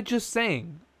 what was I just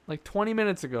saying? Like 20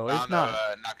 minutes ago. It's not.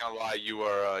 Not gonna lie, you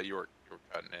were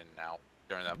cutting in now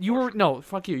during that. You were portion. no,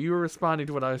 fuck you. You were responding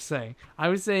to what I was saying. I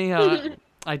was saying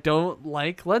I don't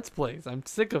like Let's Plays. I'm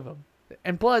sick of them.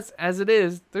 And plus, as it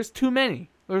is, there's too many.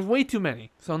 There's way too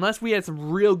many. So unless we had some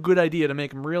real good idea to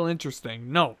make them real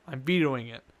interesting, no, I'm vetoing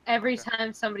it. Every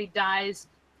time somebody dies,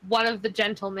 one of the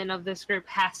gentlemen of this group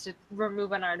has to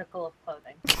remove an article of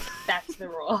clothing. That's the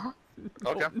rule.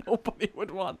 Okay. Nobody would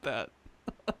want that.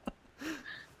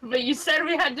 But you said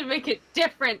we had to make it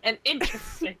different and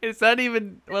interesting. It's not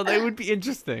even. Well, they would be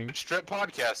interesting. Strip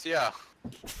podcast, yeah.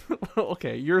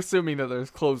 Okay, you're assuming that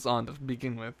there's clothes on to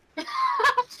begin with.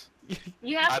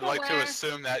 You have I'd to like wear... to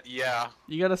assume that, yeah.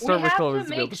 You gotta We start with have clothes to to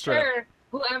be able make to strip. sure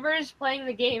whoever is playing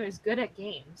the game is good at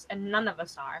games, and none of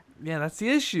us are. Yeah, that's the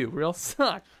issue. We all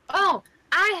suck. Oh,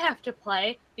 I have to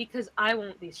play because I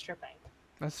won't be stripping.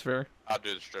 That's fair. I'll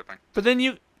do the stripping. But then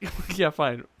you, yeah,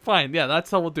 fine. Yeah,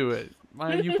 that's how we'll do it.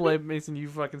 You play Mason, you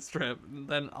fucking strip. And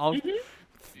then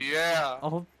Yeah.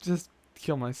 I'll just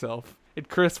kill myself. And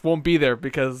Chris won't be there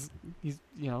because he's,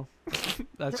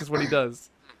 that's just what he does.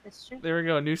 That's true. There we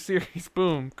go, new series,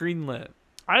 boom, greenlit.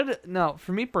 No,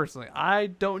 for me personally, I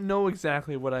don't know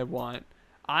exactly what I want.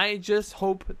 I just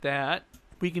hope that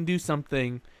we can do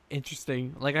something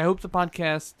interesting. Like, I hope the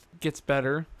podcast gets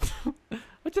better,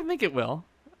 which I think it will.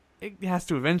 It has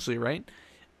to eventually, right?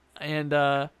 And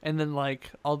then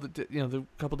like all the the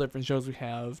couple different shows we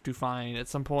have do fine at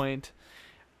some point.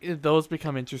 Those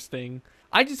become interesting.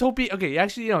 I just hope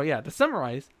to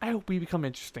summarize, I hope we become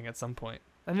interesting at some point.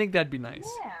 I think that'd be nice.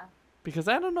 Yeah. Because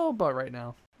I don't know about right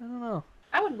now. I don't know.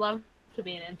 I would love to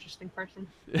be an interesting person.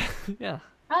 Yeah.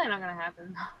 Probably not gonna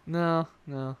happen. No.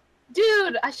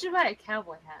 Dude, I should buy a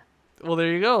cowboy hat. Well,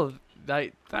 there you go.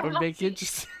 That would make it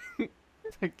interesting.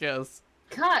 I guess.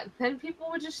 God, then people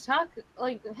would just talk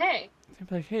like, "Hey, They'd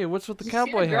be like, "Hey, what's with the did you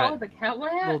see cowboy a girl hat? with a cowboy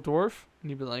hat? Little dwarf?"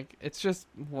 And you'd be like, "It's just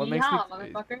what makes Yeehaw, me."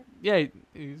 motherfucker." Yeah.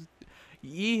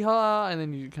 Yeehaw, and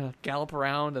then you kind of gallop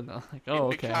around, and they're like, "Oh,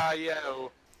 okay."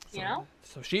 Yippee-ki-yo. You know?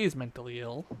 So she's mentally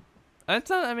ill. That's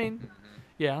not. I mean,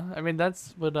 yeah. I mean,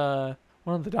 that's what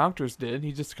one of the doctors did.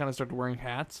 He just kind of started wearing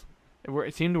hats.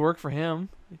 It seemed to work for him.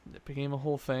 It became a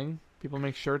whole thing. People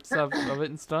make shirts of it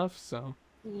and stuff. So.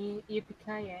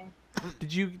 Yippee-ki-yay.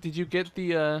 Did you get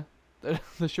the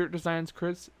shirt designs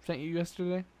Chris sent you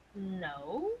yesterday?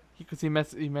 No. Because he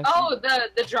messed. Oh,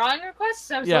 the drawing requests?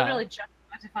 I was Yeah. literally just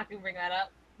about to fucking bring that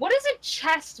up. What is a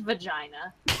chest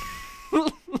vagina?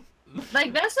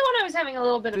 Like, that's the one I was having a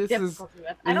little bit of This is- difficulty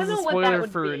with. I don't This is know a what that spoiler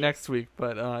would for be. next week,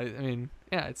 but I mean,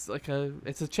 yeah, it's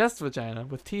a chest vagina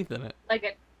with teeth in it.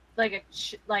 Like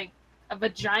a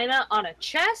vagina on a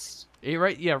chest?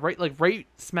 Right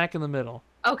smack in the middle.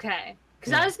 Okay.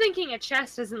 Because Yeah. I was thinking a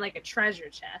chest isn't like a treasure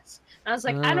chest. And I was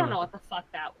like, I don't know what the fuck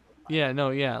that Yeah, no,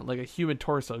 yeah, like a human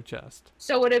torso chest.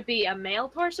 So would it be a male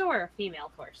torso or a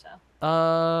female torso?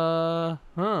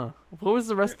 What was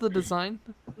the rest of the design?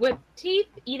 With teeth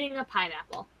eating a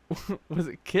pineapple. Was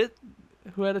it Kit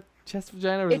who had a chest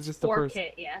vagina, or was It's it just the for person?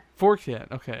 Kit, yeah. For Kit,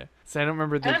 okay. So I don't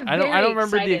remember the I'm I don't very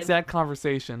remember the excited. exact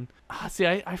conversation. See,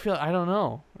 I feel I don't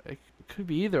know. It could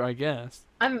be either, I guess.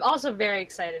 I'm also very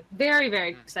excited, very, very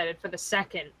excited for the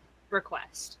second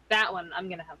request. That one I'm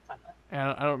gonna have fun with.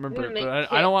 I don't remember gonna it,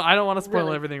 but make I don't want to spoil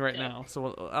really everything right sick. now.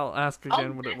 So I'll ask I'll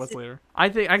again what it was message- later. I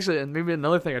think actually, and maybe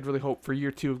another thing I'd really hope for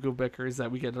year 2 of GoBicker is that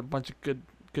we get a bunch of good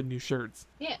new shirts.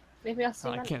 Yeah, maybe I'll see.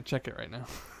 I can't check it right now.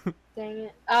 Dang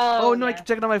it. Oh no, I yeah. can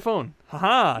check it on my phone.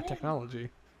 Haha, Yeah. technology.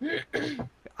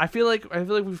 I feel like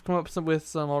we've come up with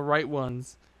some alright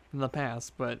ones in the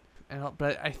past, but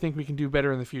I think we can do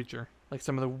better in the future. Like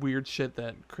some of the weird shit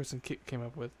that Chris and Kit came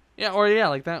up with. Yeah,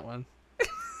 like that one.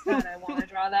 God, I want to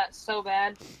draw that so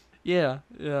bad. Yeah.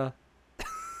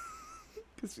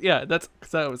 Cause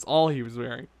that was all he was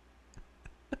wearing.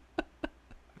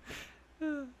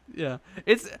 Yeah,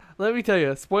 let me tell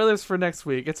you, spoilers for next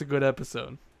week. It's a good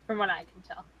episode. From what I can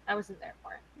tell, I wasn't there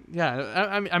for it. Yeah,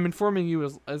 I'm informing you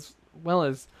as well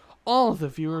as all the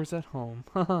viewers at home.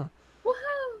 Woohoo!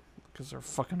 Because they're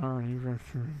fucking aren't.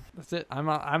 That's it. I'm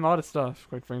out of stuff,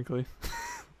 quite frankly.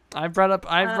 I brought up.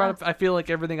 I feel like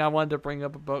everything I wanted to bring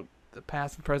up about the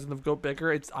past and present of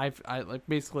GoBicker. I like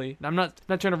basically. I'm not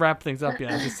trying to wrap things up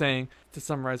yet. I'm just saying to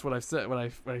summarize what I've said, what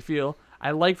I feel. I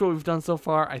liked what we've done so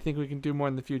far. I think we can do more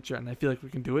in the future, and I feel like we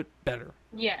can do it better.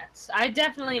 Yes, I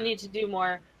definitely need to do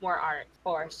more art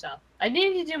for stuff. I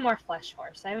need to do more Flesh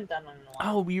Horse. I haven't done one in a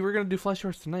while. Oh, you were gonna do Flesh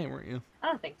Horse tonight, weren't you? I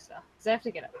don't think so, because I have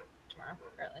to get up tomorrow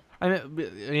early. I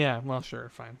mean, yeah. Well, sure,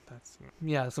 fine.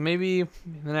 So maybe in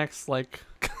the next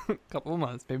couple of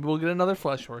months, maybe we'll get another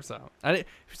Flesh Horse out. The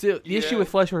issue with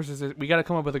Flesh Horse is that we got to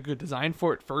come up with a good design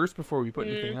for it first before we put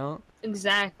anything out.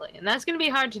 Exactly, and that's gonna be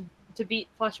hard to beat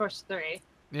Flesh Horse 3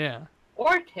 Yeah.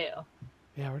 or 2.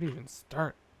 Yeah, where do you even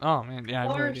start? Oh man, yeah, I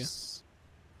have no idea. Horse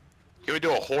Can we do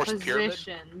a horse pyramid?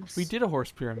 positions. We did a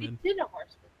horse We pyramid. did a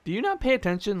horse. Do you not pay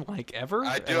attention ever?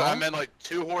 I at do. all? I meant like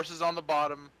 2 horses on the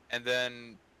bottom, and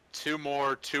then two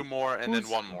more, and then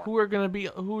 1 more.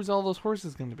 Who's all those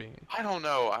horses gonna be? I don't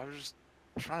know. I was just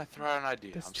trying to throw out an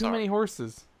idea. There's I'm too sorry. many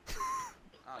horses. I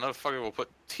don't know if fucking we'll put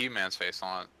T-Man's face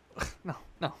on it.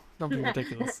 No, don't be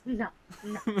ridiculous. No.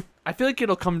 I feel like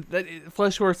it'll come.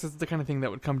 Flesh Horse is the kind of thing that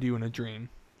would come to you in a dream.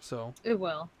 So It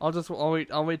will. I'll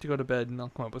wait to go to bed and I'll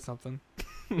come up with something.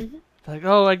 Mhm. Like,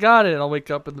 oh, I got it. I'll wake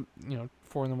up in the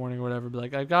 4 in the morning or whatever. Be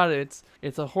like, I got it.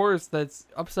 It's a horse that's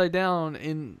upside down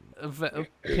in a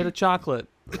pit of chocolate.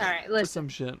 All right, Or listen. some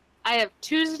shit. I have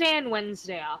Tuesday and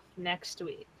Wednesday off next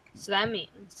week, so that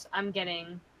means I'm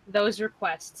getting those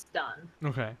requests done.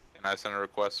 Okay. Can I send a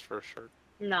request for a shirt?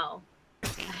 No, I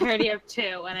already have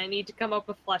 2, and I need to come up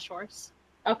with Flesh Horse.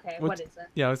 Okay, what What's- is it?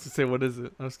 Yeah, I was gonna say, what is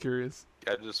it? I was curious.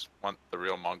 Yeah, I just want the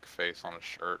real monk face on a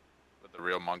shirt with the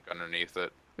real monk underneath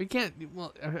it. We can't.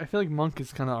 Well, I feel like Monk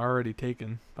is kind of already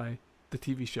taken by the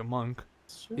TV show Monk.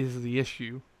 Is the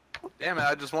issue? Damn it!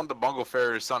 I just want the Bungle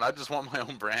Farrier's son. I just want my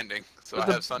own branding, so But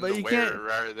I have something but to you wear can't-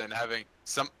 rather than having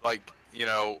some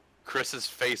Chris's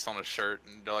face on a shirt,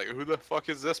 and they're like, "Who the fuck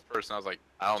is this person?" I was like,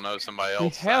 "I don't know, somebody We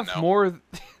else." I have know. more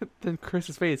than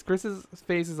Chris's face. Chris's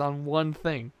face is on one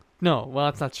thing. No, well,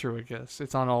 that's not true. I guess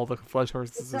it's on all the Flesh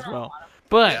Horses It's as on a well. lot of-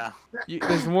 But Yeah.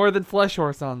 there's more than Flesh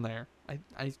Horse on there.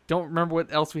 I don't remember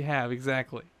what else we have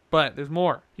exactly, but there's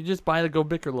more. You just buy the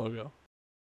GoBicker logo.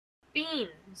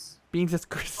 Beans. Beans has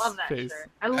Chris's Love that face. shirt.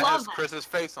 I It love has that. Chris's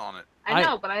face on it. I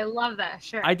know, but I love that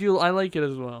shirt. I do. I like it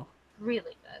as well. Really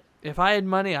good. If I had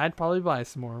money, I'd probably buy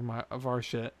some more of our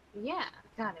shit. Yeah.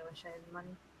 God, I wish I had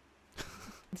money.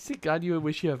 You see, God, you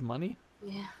wish you have money.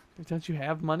 Yeah. Don't you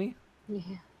have money? Yeah.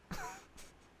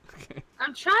 Okay.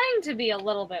 I'm trying to be a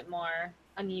little bit more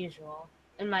unusual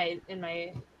in my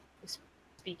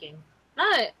speaking.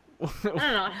 Not. I don't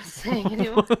know what I'm saying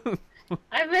anymore.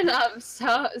 I've been up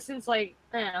since I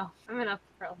don't know. I've been up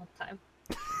for a long time.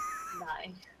 I'm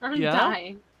dying. I'm Yeah?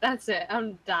 dying. That's it.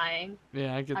 I'm dying.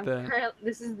 Yeah, I get that.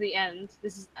 This is the end.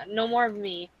 This is no more of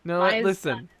me. No, Mine is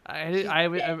listen.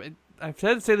 done. I've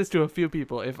had to say this to a few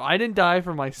people. If I didn't die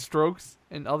from my strokes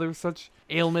and other such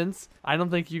ailments, I don't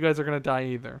think you guys are gonna die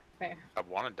either. Fair. I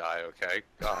want to die, okay?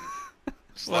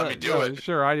 Just Well, let me do no, it.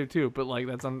 Sure, I do too. But like,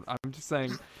 I'm just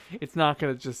saying, it's not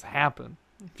gonna just happen.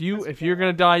 That's If you're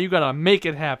gonna die, you gotta make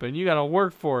it happen. You gotta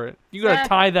work for it. You gotta Exactly.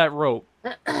 tie that rope.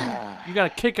 You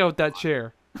gotta kick out that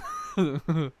chair. I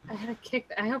gotta kick.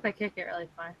 I hope I kick it really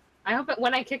far. I hope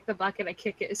when I kick the bucket, I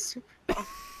kick it super.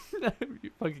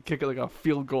 You fucking kick it like a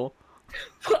field goal.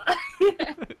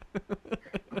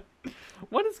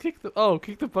 What is kick the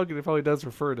bucket? It probably does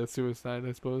refer to suicide,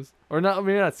 I suppose, or not.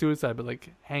 Maybe not suicide, but like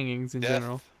hangings in Death.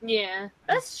 general. Yeah,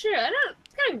 that's true. I don't.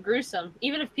 It's kind of gruesome,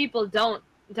 even if people don't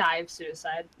die of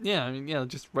suicide. Yeah, I mean, yeah,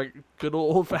 just like good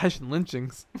old-fashioned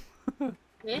lynchings.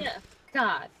 Yeah.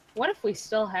 God, what if we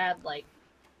still had like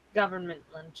government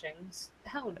lynchings?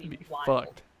 That would be That'd be wild.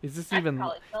 fucked. Is this I'd even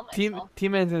probably kill Team myself.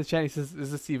 Man's in the chat? He says,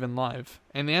 "Is this even live?"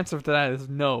 And the answer to that is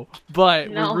no. But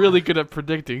No. we're really good at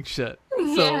predicting shit. So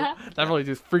Yeah. that really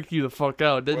just freaked you the fuck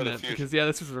out, didn't the it? future. Because yeah,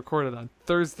 this was recorded on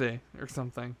Thursday or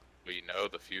something. We know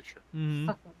the future. Mm-hmm.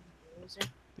 Fucking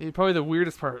loser. Probably the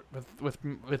weirdest part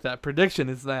with that prediction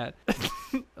is that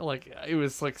like it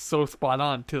was like so spot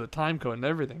on to the time code and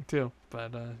everything too.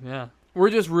 But yeah,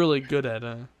 we're just really good at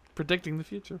predicting the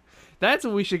future. That's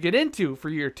what we should get into for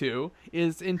year 2,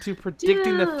 is into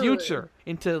predicting the Dude. future,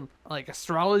 into like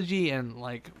astrology and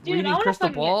like Dude, I reading wonder if crystal I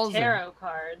can balls. get tarot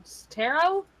cards.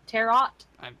 Tarot? Tarot?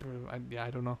 I don't know. I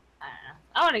don't know.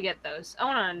 I want to get those. I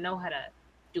want to know how to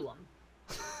do them.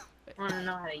 I want to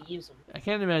know how to use them. I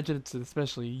can't imagine it's an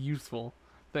especially useful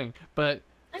thing, but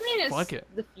I mean, it's Fuck it.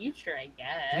 the future, I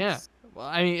guess. yeah. Well,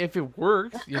 I mean, if it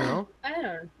works, you know. I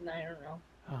don't know.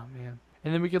 Oh man.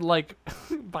 And then we could like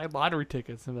buy lottery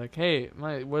tickets and be like, hey,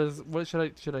 what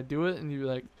should I do it? And you'd be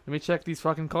like, let me check these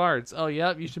fucking cards. Oh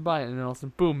yep, you should buy it. And then all of a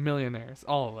sudden, boom, millionaires,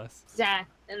 all of us. Zach,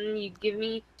 and then you give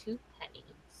me 2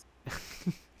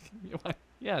 pennies.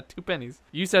 Yeah, 2 pennies.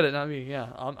 You said it, not me. Yeah,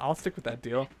 I'll stick with that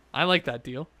deal. I like that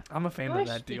deal. I'm a fan I of wish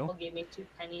that deal. people gave me 2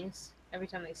 pennies every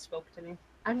time they spoke to me.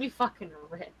 I'd be fucking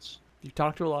rich. You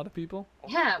talk to a lot of people.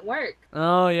 Yeah, at work.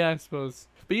 Oh yeah, I suppose.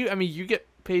 But you get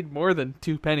paid more than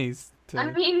 2 pennies to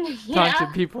I mean, talk to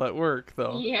yeah. people at work,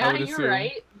 though. I Yeah, would you're assume.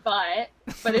 right. But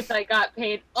if I got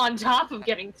paid on top of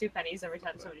getting 2 pennies every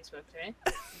time somebody spoke to me,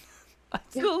 I it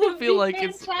still would feel be like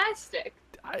fantastic.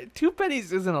 2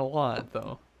 pennies isn't a lot,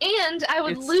 though. And I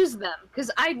would It's- lose them because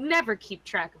I'd never keep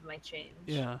track of my change.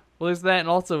 Yeah. Well, there's that, and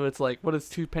also it's like, what is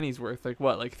 2 pennies worth? Like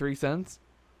what? Like 3 cents?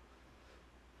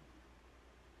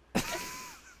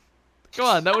 Come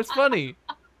on, that was funny.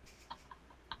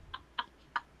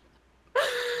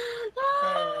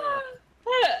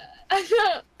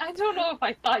 I don't know if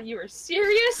I thought you were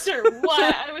serious or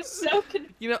what. I was so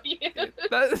confused. You know,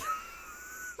 that.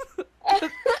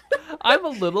 I'm a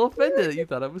little offended that you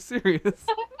thought I was serious.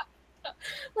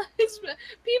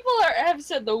 People have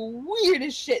said the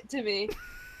weirdest shit to me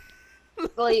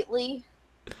lately,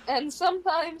 and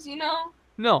sometimes,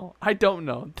 No, I don't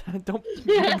know. Don't.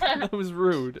 That was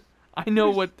rude. I know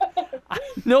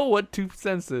what 2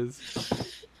 cents is.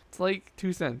 It's like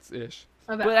 2 cents ish.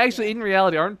 But actually, in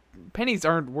reality, pennies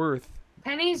aren't worth.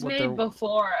 pennies what made they're-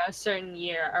 before a certain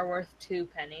year are worth 2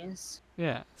 pennies.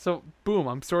 Yeah. So boom,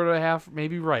 I'm sort of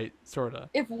maybe right, sort of.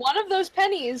 If one of those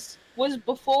pennies was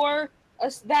before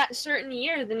that certain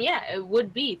year, then yeah, it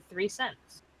would be 3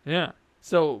 cents. Yeah.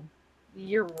 So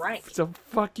You're right.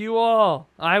 fuck you all.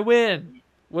 I win.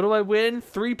 What do I win?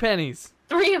 3 pennies.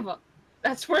 3 of them.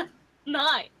 That's worth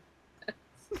 9.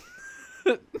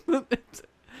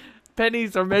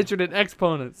 Pennies are measured in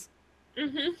exponents.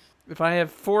 Mhm. If I have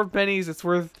 4 pennies, it's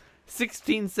worth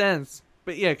 16 cents.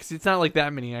 But yeah, because it's not like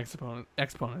that many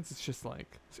exponents. It's just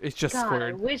like, it's just God, I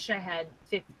squared. wish I had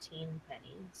 15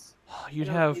 pennies. You'd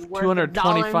It'll have be worth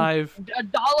 $225.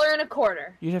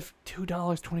 $1.25. You'd have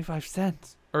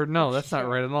 $2.25. Or no, that's not Shit.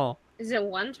 right at all. Is it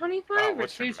 125 or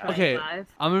what's your math? 225?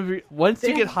 I'm gonna be once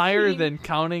you get higher 15 than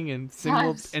counting in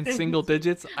single times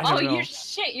digits. I don't know.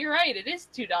 You're right. It is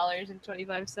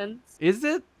 $2.25. Is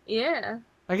it? Yeah.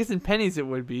 I guess in pennies it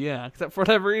would be, yeah. Except for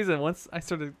whatever reason, once I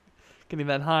started getting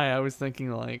that high, I was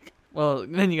thinking like, well,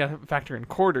 then you gotta factor in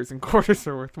quarters, and quarters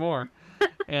are worth more.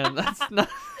 And that's not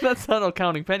how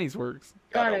counting pennies works.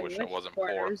 God, I God, wish I wasn't poor.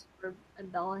 quarters were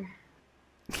 $1.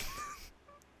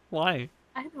 Why?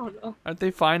 I don't know. Aren't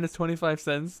they fine as 25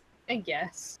 cents? I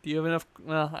guess. Do you have enough?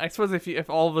 Well, I suppose if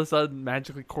all of a sudden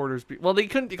magically quarters well, they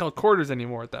couldn't be called quarters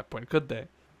anymore at that point, could they?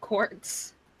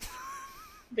 Quarts.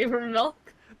 They were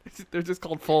milk. They're just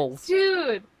called fulls.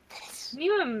 Dude, can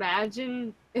you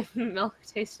imagine if milk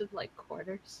tasted like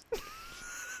quarters?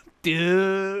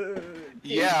 Dude.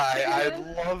 Yeah, I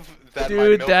love that. my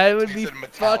Dude, milk that would be tasted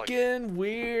metallic. fucking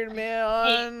weird, Hate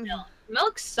man. milk.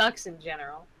 Milk sucks in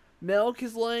general. Milk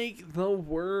is like the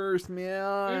worst,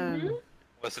 man. Mhm.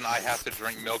 Listen, I have to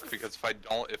drink milk because if I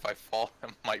don't, if I fall, I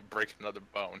might break another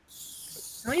bone.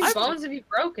 How many bones have you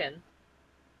broken?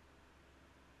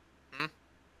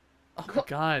 Oh my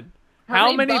god. How How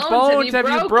many many bones bones have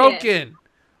you broken?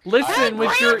 Listen I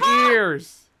with your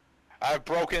ears. I've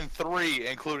broken 3,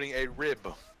 including a rib.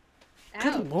 Ouch.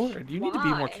 Good lord, you need to be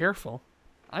more Why? careful.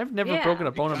 I've never Yeah. broken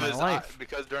a bone in my Because life.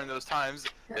 because during those times,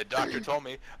 the doctor told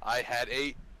me I had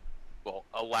a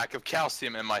lack of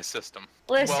calcium in my system.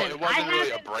 Listen, Well, it wasn't I really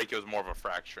a haven't- break; it was more of a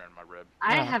fracture in my rib.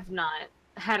 I Yeah. have not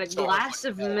had a So it's glass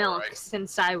like of all milk right.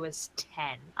 since I was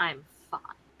 10. I'm fine.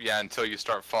 Yeah, until you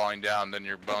start falling down, then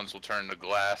your bones will turn into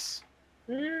glass.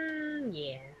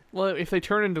 Yeah. Well, if they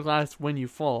turn into glass when you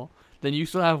fall, then you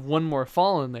still have one more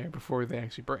fall in there before they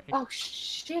actually break. Oh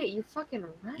shit, you're fucking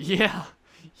right. Yeah.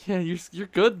 Yeah, you're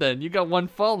good then. You got one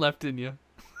fall left in you.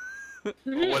 But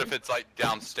what if it's like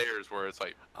downstairs where it's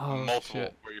like Oh, multiple,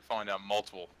 shit. where you're falling down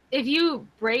multiple? If you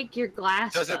break your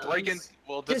glass Does it break in? bones-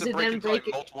 Well, does does it it break then into break like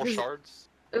it- multiple does it- shards?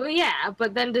 Well, yeah,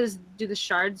 but then do the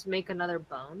shards make another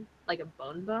bone? Like a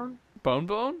bone? Bone?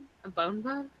 A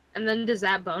bone? And then does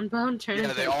that bone turn Yeah,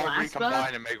 into they a all glass bone?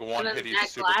 recombine and make one And then hideous that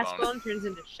super glass bone. bone turns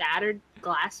into shattered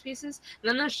glass pieces. And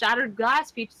then those shattered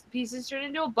glass pieces turn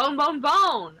into a bone.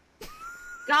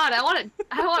 God, I want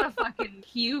to fucking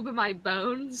cube my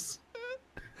bones.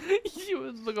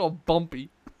 You look all bumpy.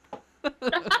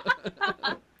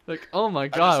 Like, oh my I'm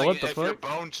just god, what thinking, the if your fuck?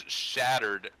 bones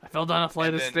shattered, I fell down a flight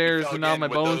and of then you stairs fell and now again my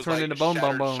with bones those, turned like, into bone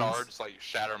shattered bones. shards, like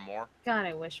shatter more. God,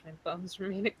 I wish my bones were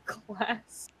made of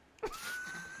glass.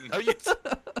 No, you.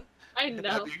 I know.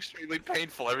 That'd be extremely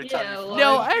painful every time Yeah, you. well,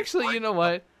 No, fall. actually, you know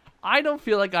what? I don't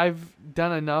feel like I've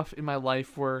done enough in my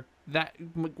life where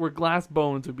glass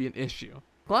bones would be an issue.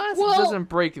 Glass Well- doesn't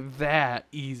break that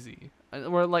easy.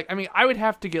 Where I mean, I would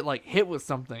have to get like hit with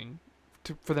something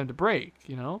for them to break.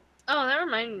 You know? Oh, that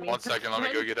reminded me. 1 second, let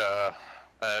me go get a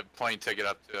plane ticket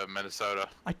up to Minnesota.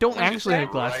 I don't What'd you actually say?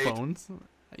 have glass Right bones.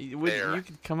 You there.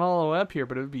 could come all the way up here,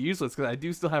 but it would be useless because I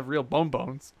do still have real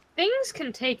bones. Things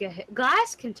can take a hit.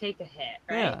 Glass can take a hit,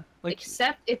 right? Yeah, like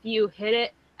Except if you hit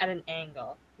it at an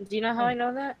angle. Do you know how I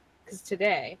know that? Because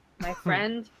today, my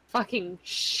friend fucking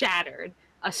shattered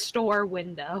a store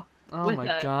window oh with my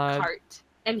a god, cart.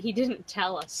 And he didn't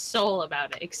tell a soul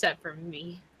about it except for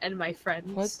me and my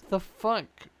friends. what the fuck?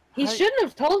 He How- shouldn't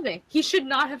have told me. He should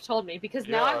not have told me because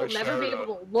now Yeah, I will never be shut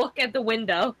able to look at the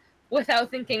window without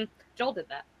thinking, Joel did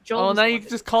that. Joel Oh, was now the you one can who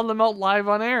just call them out live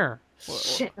on air. did it.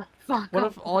 Shit. Fuck. What oh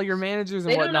if all your managers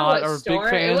and They don't know whatnot what are store.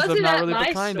 big fans it of wasn't Not at Really my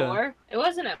But Kinda? store. It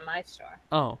wasn't at my store.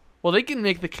 Oh, well, they can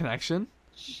make the connection.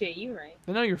 Shit, you right.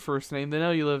 They know your first name. They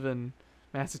know you live in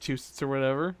Massachusetts or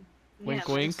whatever. Wink,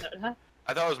 Yeah, wink. Minnesota.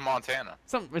 I thought it was Montana.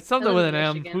 It's something I with live an in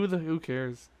M. Michigan. Who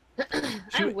cares? I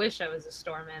Should- wish I was a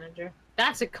store manager.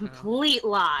 That's a complete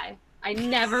lie. I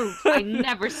never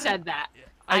said that.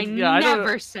 I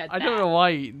never said that. I don't know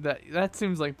why that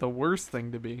seems like the worst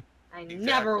thing to be. I Exactly.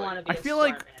 never want to be I a feel store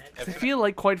like- manager. I feel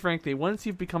like, quite frankly, once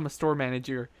you've become a store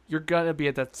manager, you're gonna be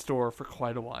at that store for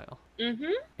quite a while.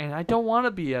 Mm-hmm. And I don't want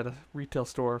to be at a retail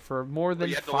store for more But than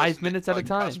you have to 5 listen to, minutes at a like,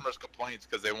 time. Customers' complaints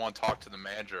because they want to talk to the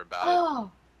manager about it.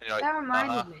 Oh, And you're like, that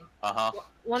reminded me. Uh-huh.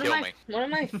 One Kill of me.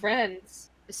 my friends.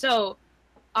 So,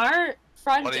 our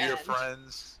front One of end. your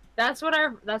friends. That's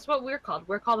what we're called.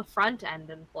 We're called front end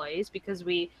employees because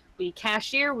we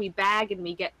cashier, we bag, and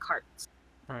we get carts.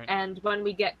 Right. And when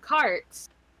we get carts,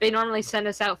 they normally send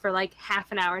us out for like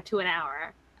half an hour to an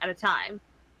hour at a time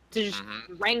to just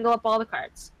wrangle up all the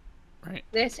carts. Right.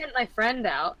 They sent my friend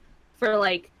out for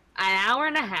like an hour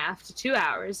and a half to 2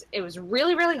 hours. It was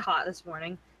really, really hot this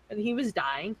morning, and he was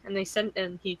dying. And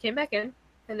he came back in,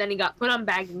 and then he got put on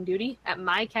bagging duty at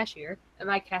my cash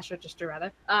register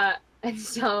rather. And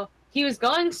so he was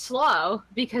going slow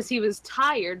because he was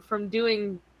tired from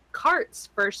doing carts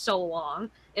for so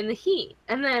long in the heat.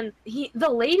 And then the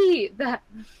lady that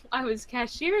I was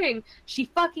cashiering, she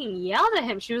fucking yelled at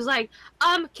him. She was like,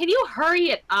 can you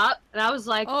hurry it up? And I was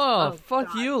like, Oh, fuck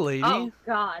God. you, lady. Oh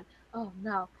God. Oh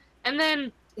no. And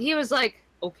then he was like,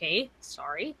 okay,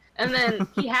 sorry. And then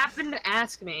he happened to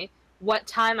ask me what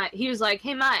time he was like,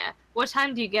 hey Maya, what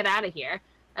time do you get out of here?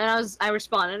 And I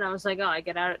responded, and I was like, oh, I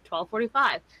get out at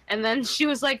 12:45. And then she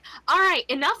was like, all right,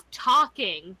 enough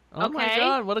talking. Oh Okay? my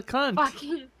god, what a cunt.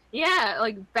 Fucking, yeah,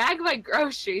 like, bag my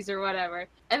groceries or whatever.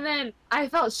 And then I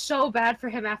felt so bad for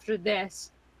him after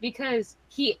this because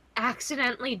he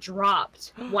accidentally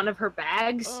dropped one of her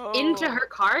bags into her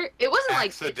cart. It wasn't like...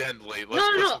 Accidentally. No,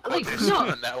 Let's no, put some like, quotations no.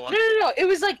 on that one. No. It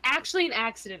was like actually an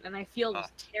accident, and I feel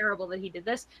terrible that he did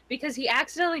this because he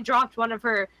accidentally dropped one of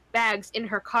her bags in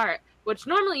her cart, which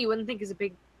normally you wouldn't think is a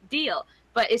big deal,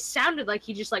 but it sounded like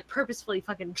he just like purposefully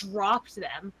fucking dropped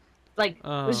them. Like,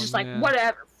 was just like, man.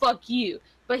 whatever, fuck you.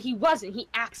 But he wasn't. He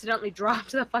accidentally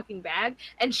dropped the fucking bag,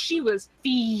 and she was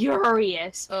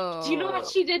furious. Oh. Do you know what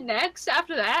she did next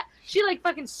after that? She like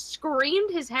fucking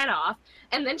screamed his head off,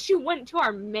 and then she went to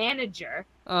our manager.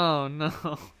 Oh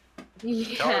no.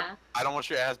 Tell her, Yeah. I don't want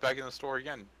your ass back in the store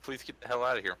again. Please get the hell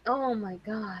out of here. Oh my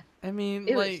god. I mean,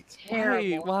 It was like,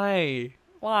 terrible. why?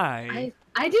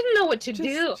 I didn't know what to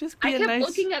do. Just be I a kept nice,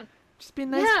 looking at just be a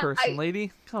nice Yeah, person,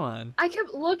 lady. Come on. I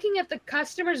kept looking at the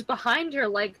customers behind her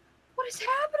like, what is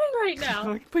happening right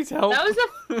now? Like, please help. That was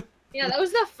that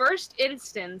was the first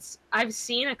instance I've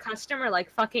seen a customer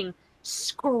like fucking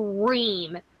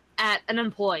scream at an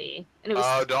employee. And it was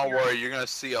Oh, don't terrible. worry. You're going to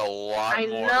see a lot I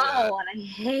more of that. know, and I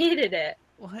hated it.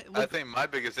 What? I think my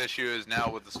biggest issue is now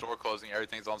with the store closing,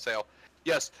 everything's on sale.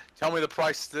 Yes, tell me the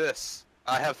price of this.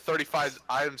 I have 35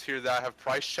 items here that I have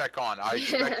price check on. I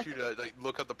expect you to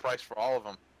look up the price for all of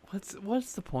them.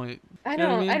 What's the point? I You know what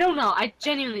don't mean? I don't know. I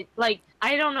genuinely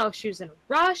I don't know if she was in a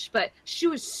rush, but she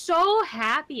was so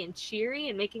happy and cheery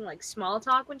and making like small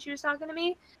talk when she was talking to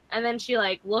me. And then she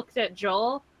like looked at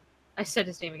Joel. I said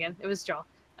his name again. It was Joel.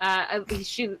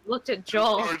 She looked at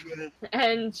Joel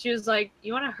and she was like,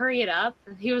 "You want to hurry it up?"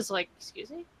 And he was like, "Excuse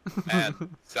me?"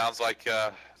 Man, sounds like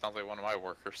one of my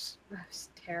workers. That was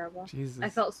terrible. Jesus. I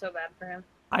felt so bad for him.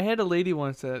 I had a lady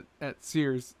once at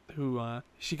Sears who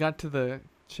she got to the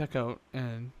checkout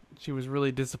and she was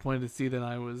really disappointed to see that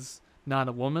I was not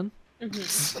a woman. and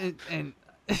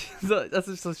so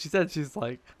that's what she said. She's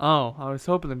like, "Oh, I was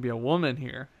hoping there'd be a woman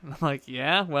here." And I'm like,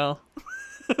 "Yeah, well."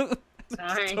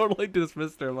 Sorry. Just totally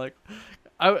dismissed her. Like,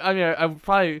 I mean, I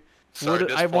probably Sorry,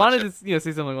 would. I wanted to, say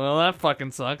something like, "Well, that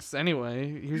fucking sucks."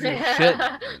 Anyway, here's your shit.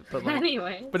 But like,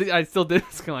 Anyway. but I still did.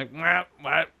 It's kind of like,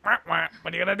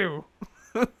 what are you gonna do?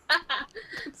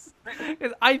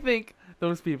 'Cause I think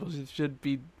those people should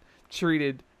be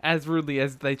treated as rudely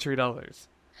as they treat others.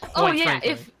 Oh quite yeah, frankly.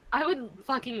 if I would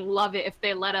fucking love it if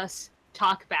they let us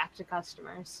talk back to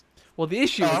customers. Well, the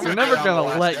issue Oh, is I'm they're gonna never do it on the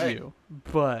gonna last let day. you.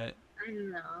 But I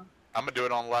don't know. I'm gonna do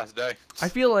it on the last day. I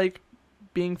feel like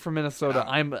being from Minnesota,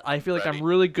 I feel like I'm ready.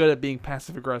 really good at being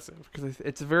passive aggressive because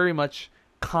it's very much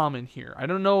common here. I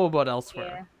don't know about elsewhere,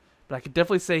 Yeah. but I could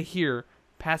definitely say here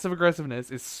passive aggressive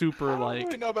is super I don't like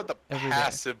really know about the every day.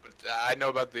 passive, but I know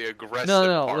about the aggressive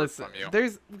no. part Listen, from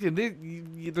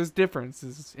you. there's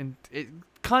differences in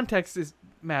context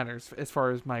matters as far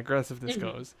as my aggressiveness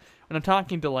goes. When I'm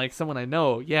talking to like someone I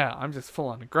know, yeah, I'm just full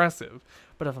on aggressive.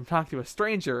 But if I'm talking to a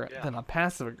stranger, Yeah. then I'm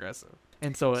passive aggressive.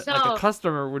 And so, like So- a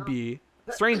customer would be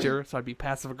a stranger, so I'd be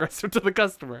passive aggressive to the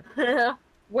customer.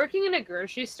 Working in a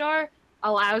grocery store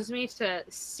allows me to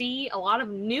see a lot of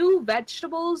new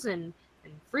vegetables and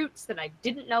fruits that I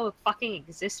didn't know fucking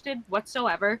existed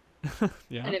whatsoever.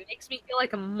 Yeah. And it makes me feel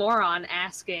like a moron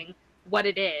asking what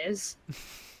it is.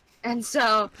 And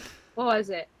so, what was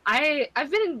it? I've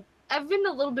been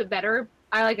a little bit better.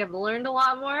 I've learned a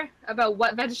lot more about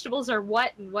what vegetables are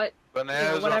what and what.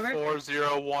 Bananas whatever. are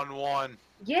 4011.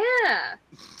 Yeah,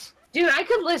 dude, I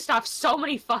could list off so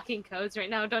many fucking codes right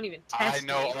now. Don't even test I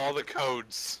know me. all the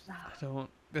codes. Don't.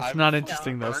 That's I'm not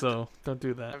interesting though, burnt. so don't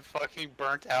do that. I'm fucking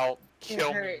burnt out. Kill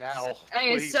me hurts. now.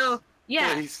 Anyway, Please. so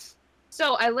yeah, Please.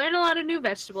 so I learned a lot of new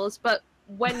vegetables, but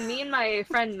when me and my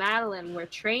friend Madeline were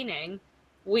training,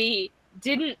 we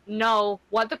didn't know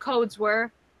what the codes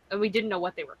were, and we didn't know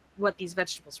what these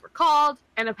vegetables were called.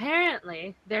 And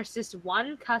apparently, there's this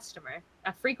one customer,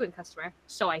 a frequent customer,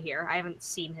 so I hear. I haven't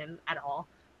seen him at all.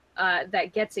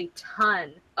 That gets a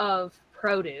ton of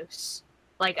produce,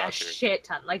 like a Gotcha. shit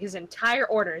ton. Like his entire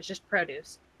order is just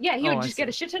produce. Yeah, he Oh, would I just get see.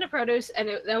 a shit ton of produce, and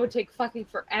that would take fucking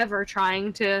forever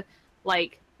trying to,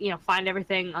 find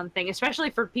everything on the thing, especially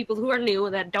for people who are new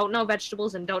that don't know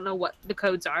vegetables and don't know what the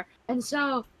codes are. And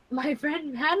so my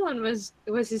friend Madeline was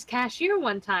his cashier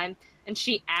one time, and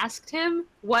she asked him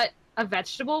what a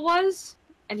vegetable was,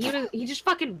 and he just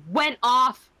fucking went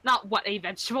off. Not what a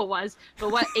vegetable was,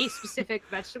 but what a specific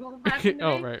vegetable happened to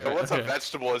Oh be. right. So what's a okay.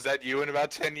 vegetable? Is that you in about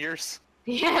 10 years?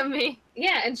 Yeah, me.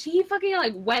 Yeah, and she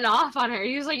fucking went off on her.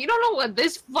 He was like, "You don't know what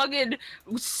this fucking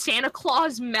Santa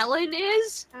Claus melon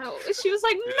is?" She was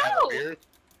like, Did it have a "No, beard?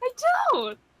 I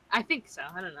don't." I think so.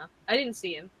 I don't know. I didn't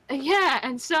see him. Yeah,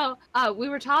 and so we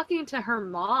were talking to her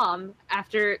mom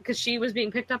after, because she was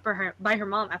being picked up by her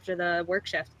mom after the work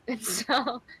shift, and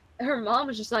so her mom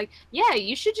was just like, "Yeah,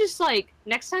 you should just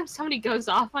next time somebody goes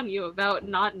off on you about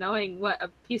not knowing what a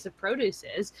piece of produce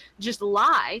is, just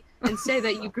lie and say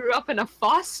that you grew up in a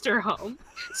foster home,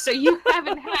 so you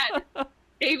haven't had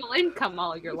stable income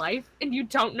all your life and you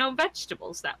don't know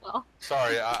vegetables that well."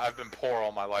 Sorry, I've been poor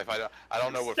all my life. I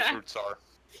don't know what fruits are.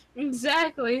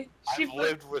 Exactly. I've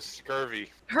lived with scurvy.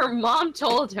 Her mom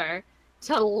told her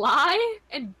to lie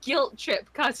and guilt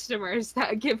trip customers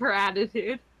that give her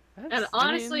attitude. And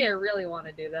honestly, I really want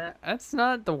to do that. That's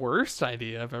not the worst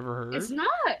idea I've ever heard. It's not.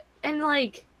 And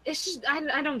it's just,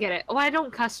 I don't get it. Why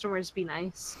don't customers be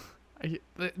nice?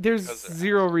 There's Because they're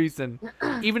zero reason,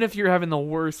 even if you're having the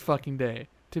worst fucking day,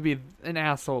 to be an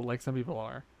asshole like some people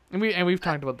are. And we've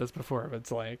talked about this before, but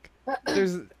it's like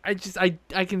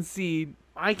I can see,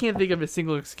 I can't think of a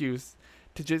single excuse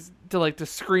to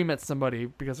scream at somebody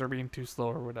because they're being too slow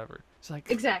or whatever. It's like,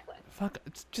 Exactly. fuck,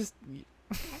 it's just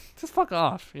fuck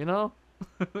off, you know?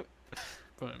 But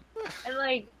And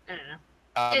like, I don't know.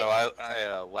 I don't know.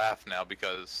 I laugh now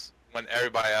because when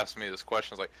everybody asks me this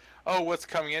question, it's like, "Oh, what's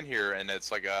coming in here?" And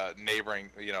it's like a neighboring,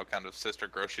 kind of sister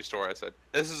grocery store. I said,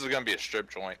 "This is going to be a strip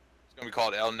joint. It's going to be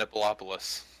called El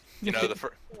Nippolopolis."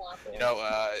 If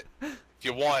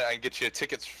you want, I can get you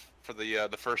tickets for the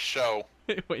first show.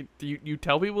 wait, do you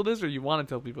tell people this, or you want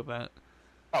to tell people that?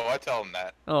 Oh, I tell them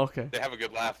that. Oh, okay. They have a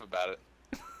good laugh about it.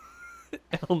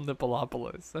 El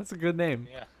Nippolopolis. That's a good name.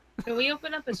 Yeah. Can we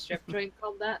open up a strip joint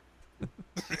called that?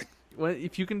 Well,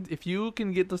 if you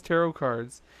can get those tarot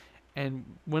cards and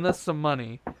win us some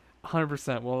money,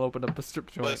 100% we'll open up a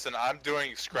strip joint. Listen, I'm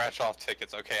doing scratch-off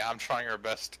tickets, okay? I'm trying our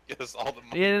best to get us all the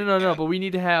money. Yeah, no, we can. but we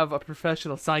need to have a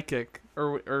professional psychic,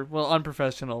 or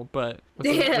unprofessional, but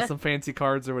with some fancy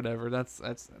cards or whatever. That's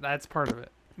part of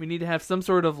it. We need to have some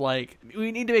sort of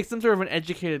we need to make some sort of an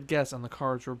educated guess on the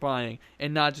cards we're buying,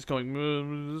 and not just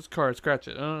going, this card, scratch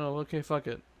it. Oh, okay, fuck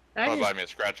it. I I'll just- buy me a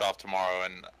scratch-off tomorrow,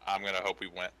 and I'm gonna hope we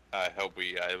win. I hope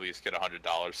we at least get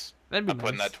 $100. That'd be I'm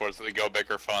putting nice. that towards the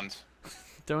GoBicker fund.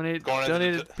 Donate Going into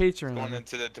it to Patreon. Going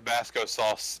into the Tabasco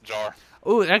sauce jar.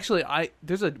 Oh, actually,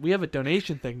 we have a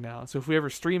donation thing now. So if we ever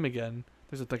stream again,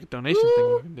 there's a donation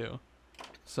thing we can do.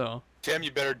 So Tim,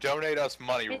 you better donate us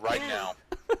money right Yeah. now.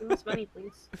 Give us money,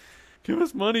 please. give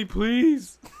us money,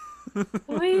 please.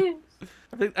 Please.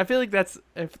 I feel like that's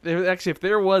if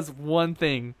there was one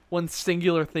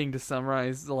singular thing to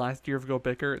summarize the last year of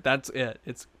GoBicker, that's it.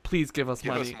 It's please give us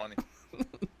Give money. us money.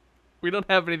 We don't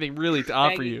have anything really to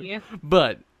offer Begging you,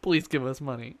 but please give us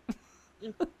money.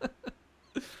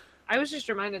 I was just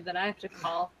reminded that I have to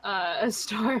call a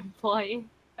store employee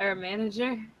or a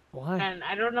manager, Why? and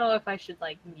I don't know if I should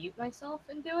mute myself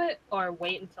and do it or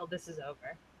wait until this is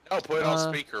over. No, put it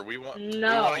on speaker. We want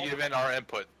No. to give in our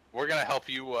input. We're gonna help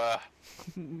you.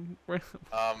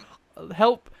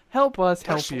 Help us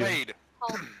help you. Persuade.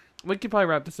 We can probably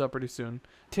wrap this up pretty soon.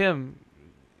 Tim,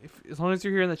 as long as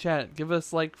you're here in the chat, give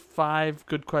us 5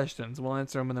 good questions. We'll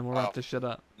answer them and then we'll wrap this shit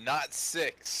up. Not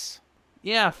 6.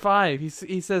 Yeah, 5. He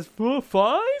says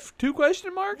 5? 2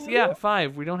 question marks? Yeah,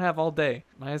 5. We don't have all day.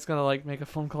 Maya's gonna make a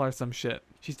phone call or some shit.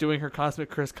 She's doing her Cosmic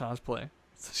Chris cosplay,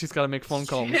 so she's gotta make phone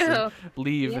calls, and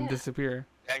leave and Yeah. disappear.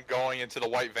 And going into the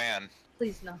white van.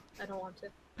 Please, no. I don't want to.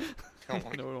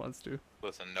 No one wants to.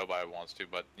 Listen, nobody wants to,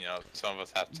 but some of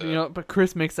us have to. But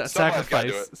Chris makes that Someone's gotta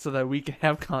do sacrifice so that we can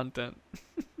have content.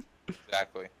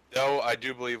 Exactly. Though I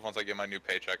do believe once I get my new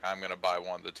paycheck, I'm gonna buy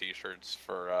one of the T-shirts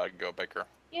for GoBicker.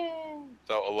 Yay.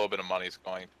 So a little bit of money's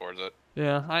going towards it.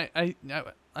 Yeah,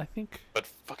 I think. But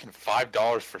fucking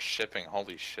 $5 for shipping,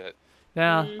 holy shit.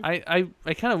 Yeah, Mm.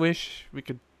 I kind of wish we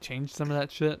could change some of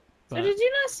that shit. So But did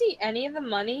you not see any of the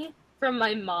money from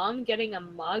my mom getting a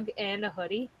mug and a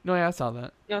hoodie? no, yeah, I saw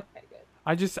that. Okay, good.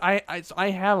 I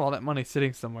have all that money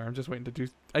sitting somewhere. I'm just waiting to do.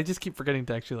 I just keep forgetting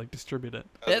to actually distribute it.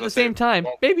 I was At gonna the say, same time,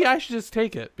 well- maybe I should just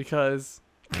take it because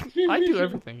I do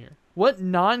everything here. What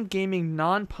non-gaming,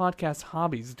 non-podcast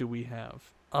hobbies do we have?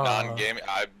 Non-gaming.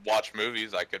 I watch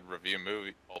movies. I could review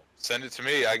movies. Well, send it to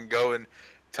me. I can go and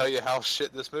tell you how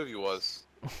shit this movie was.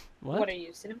 What? are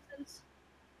you, Simpsons?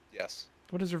 Yes.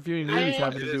 What does reviewing I- movies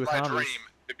have It to is do with my hobbies? dream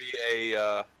to be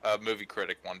a movie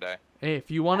critic one day. Hey,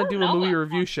 if you want I to don't do a know movie what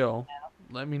review show,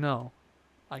 let me know.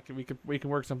 We can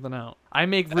work something out. I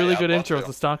make really I'd good love intros to.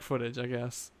 to stock footage, I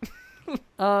guess. Hey,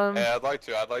 I'd like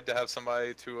to. I'd like to have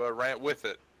somebody to rant with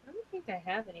it. I don't think I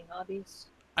have any hobbies.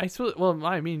 I suppose. Well,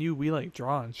 I mean, we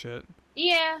draw and shit.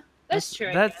 Yeah, that's true.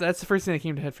 I That's guess. the first thing that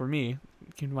came to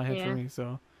my head Yeah. for me.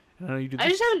 So I know you do. I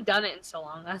This. just haven't done it in so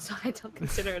long. That's why I don't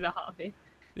consider it a hobby.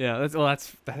 Yeah, I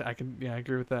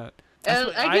agree with that. That's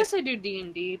what- I guess I do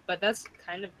D&D, but that's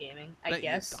kind of gaming. I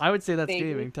guess. I would say that's Maybe.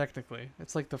 gaming technically.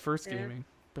 It's like the first Yeah. gaming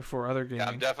before other gaming. Yeah,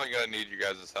 I'm definitely gonna need you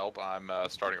guys' help. I'm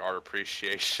starting art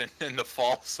appreciation in the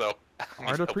fall, so I need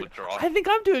Art help appre- with drawing. I think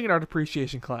I'm doing an art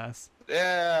appreciation class. Oh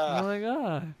Yeah. my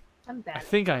god. I'm bad. I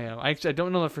think I am. I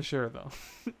don't know that for sure though.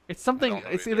 It's something. I don't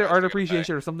know It's either. either I art think it's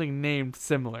appreciation or something named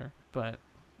similar. But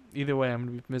either way, I'm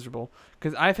gonna be miserable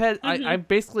because I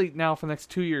basically now for the next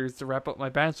 2 years to wrap up my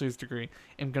bachelor's degree,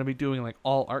 am gonna be doing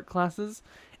all art classes.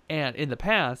 And in the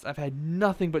past, I've had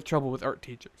nothing but trouble with art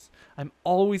teachers. I'm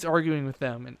always arguing with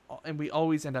them, and we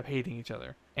always end up hating each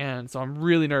other. And so I'm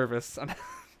really nervous on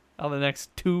how the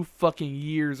next 2 fucking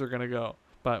years are gonna go.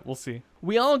 But we'll see.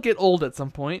 We all get old at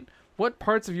some point. What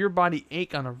parts of your body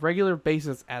ache on a regular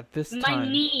basis at this My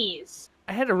time? knees.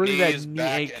 I had a really Knees, bad knee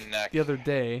back, ache and neck. the other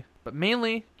day, but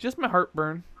mainly just my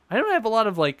heartburn. I don't have a lot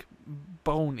of like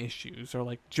bone issues or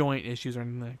like joint issues or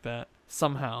anything like that.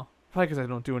 Somehow, probably because I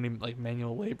don't do any like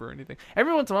manual labor or anything.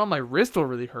 Every once in a while, my wrist will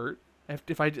really hurt if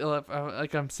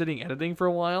like I'm sitting editing for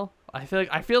a while. I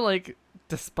feel like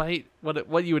despite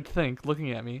what you would think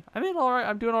looking at me, I'm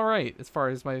doing all right as far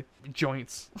as my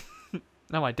joints.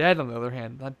 Now my dad, on the other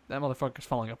hand, that motherfucker's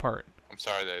falling apart. I'm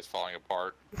sorry that it's falling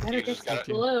apart. Better You get just some gotta,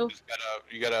 glue.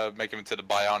 you gotta make him into the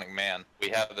bionic man. We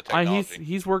have the I technology.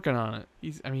 he's working on it.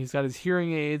 He's got his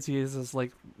hearing aids. He has this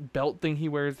like belt thing he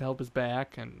wears to help his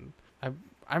back, and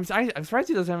I'm surprised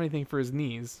he doesn't have anything for his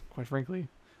knees. Quite frankly,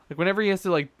 like whenever he has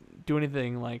to like do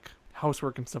anything like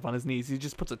housework and stuff on his knees, he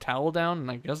just puts a towel down, and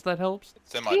I guess that helps.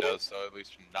 Semi does, so at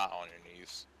least you're not on your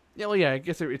knees. Yeah, well, yeah, I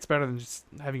guess it's better than just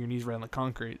having your knees right on the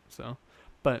concrete. So,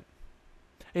 but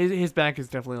his back is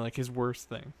definitely like his worst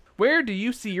thing. Where do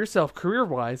you see yourself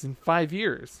career-wise in 5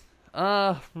 years?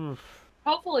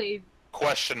 Hopefully.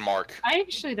 Question mark. I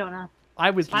actually don't know. I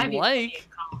would 5 years like in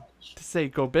college. to say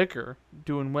GoBicker,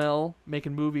 doing well,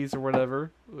 making movies or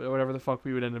whatever the fuck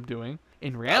we would end up doing.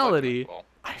 In reality,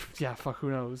 fuck,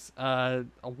 who knows? A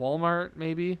Walmart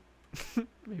maybe.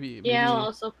 maybe. Yeah, I'll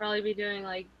also probably be doing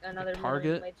like another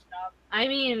Target? minimum wage job. I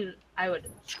mean, I would.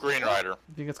 Screenwriter.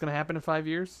 You think it's gonna happen in 5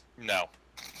 years? No.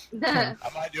 I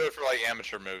might do it for like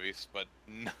amateur movies, but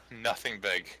nothing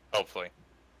big. Hopefully,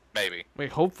 maybe.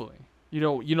 Wait, hopefully. You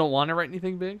don't want to write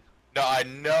anything big? No, I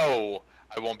know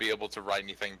I won't be able to write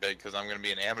anything big because I'm going to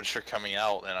be an amateur coming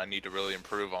out, and I need to really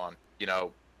improve on,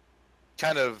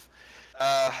 kind of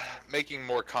making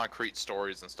more concrete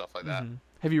stories and stuff like that. Mm-hmm.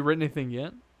 Have you written anything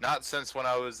yet? Not since when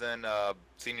I was in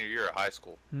senior year of high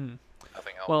school. Hmm.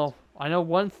 Nothing else. Well, I know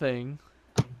one thing.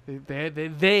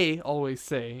 They always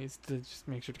say is to just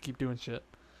make sure to keep doing shit.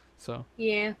 So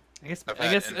Yeah. I guess I've I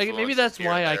had guess maybe influences that's here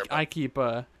why and there, I keep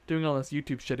doing all this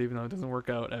YouTube shit even though it doesn't work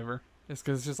out ever. It's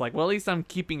because it's just like, well, at least I'm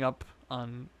keeping up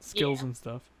on skills and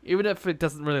stuff, even if it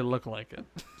doesn't really look like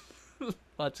it.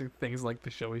 Watching things like the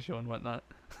Showy Show and whatnot.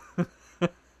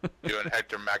 Doing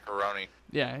Hector Macaroni.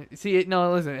 Yeah, see,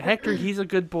 no, listen, Hector, he's a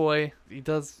good boy.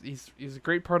 He's a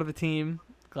great part of the team.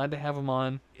 Glad to have him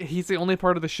on. He's the only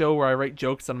part of the show where I write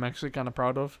jokes that I'm actually kind of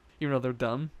proud of, even though they're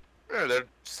dumb. Yeah, they're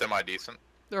semi-decent.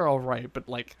 They're all right, but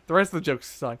like the rest of the jokes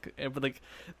suck. But like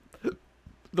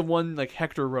the one like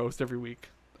Hector roast every week,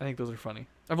 I think those are funny.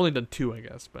 I've only done 2, I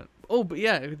guess, but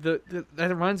yeah, that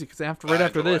reminds me because right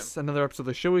after this, another episode of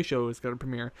the Showy Show is going to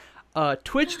premiere.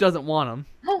 Twitch doesn't want them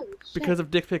Holy shit. because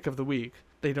of Dick Pic of the Week.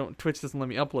 Twitch doesn't let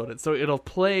me upload it, so it'll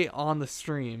play on the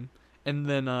stream, and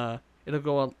then it'll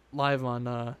go live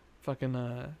on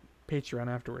Patreon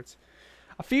afterwards.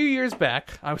 A few years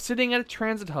back, I was sitting at a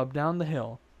transit hub down the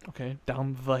hill. Okay,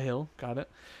 down the hill, got it.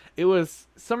 It was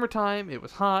summertime, it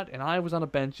was hot, and I was on a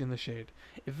bench in the shade.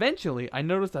 Eventually, I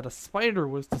noticed that a spider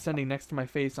was descending next to my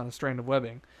face on a strand of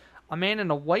webbing. A man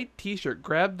in a white t-shirt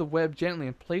grabbed the web gently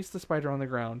and placed the spider on the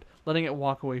ground, letting it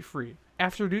walk away free.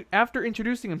 After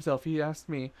introducing himself, he asked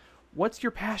me, "What's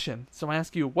your passion?" So I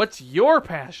ask you, what's your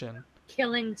passion?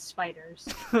 Killing spiders.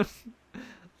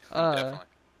 Definitely.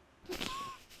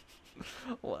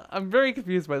 Well, I'm very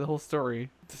confused by the whole story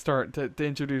to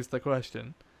introduce the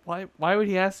question. Why would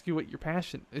he ask you what your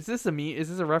passion? Is this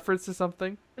a reference to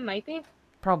something? It might be.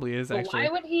 Probably is, But actually.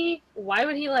 why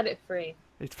would he let it free?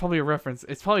 It's probably a reference.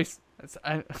 It's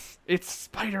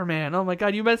Spider-Man. Oh my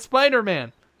god, you met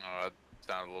Spider-Man. Oh, that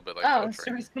sounded a little bit like Oh, poetry.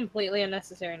 so it's completely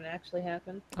unnecessary and it actually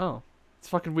happened. Oh, it's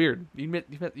fucking weird. You met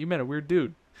a weird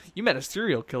dude. You met a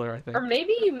serial killer, I think. Or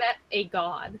maybe you met a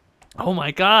god. Oh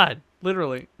my god,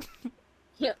 literally.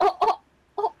 Yeah.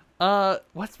 Oh.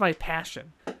 What's my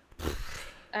passion?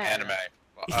 Anime.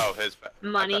 Oh, his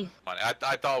Money. Money.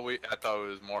 I thought it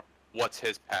was more. What's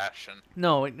his passion?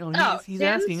 No, he's Sims?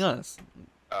 asking us.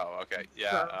 Oh, okay.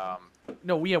 Yeah.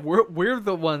 No, yeah, we're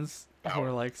the ones who Oh.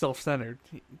 are like self-centered.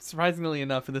 Surprisingly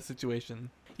enough, in this situation.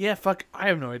 Yeah, fuck, I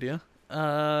have no idea.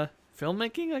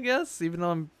 Filmmaking, I guess. Even though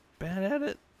I'm bad at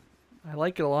it, I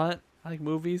like it a lot. I like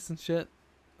movies and shit.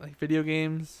 I like video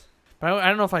games, but I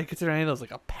don't know if I consider any of those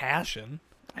like a passion.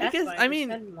 That's why I you mean,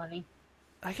 spend money.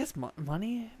 I guess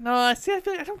money. No, see, I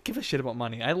feel like I don't give a shit about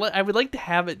money. I would like to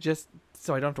have it just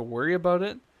so I don't have to worry about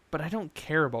it. But I don't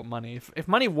care about money. If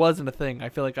money wasn't a thing, I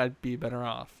feel like I'd be better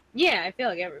off. Yeah, I feel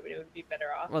like everybody would be better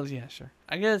off. Well, yeah, sure.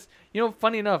 I guess,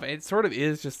 funny enough, it sort of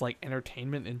is just like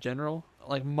entertainment in general.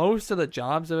 Like most of the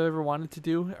jobs I've ever wanted to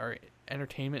do are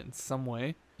entertainment in some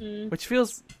way, which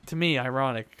feels to me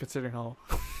ironic considering how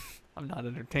I'm not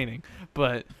entertaining.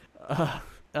 But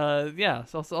yeah,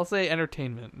 so I'll say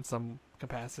entertainment in some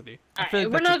capacity. All I feel right,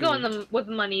 like we're that's a not good- going with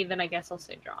money, then I guess I'll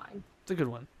say drawing. It's a good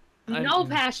one. No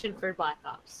passion for Black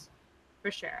Ops,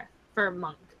 for sure. For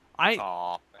Monk.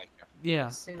 Aw, thank you. Yeah.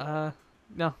 Single.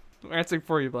 No. We're answering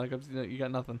for you, Black Ops. You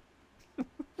got nothing.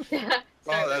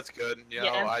 Oh, that's good. You know,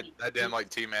 Yeah, I didn't like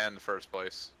T-Man in the first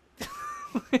place.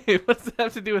 Wait, what's that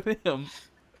have to do with him?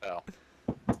 Oh,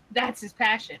 That's his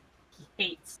passion. He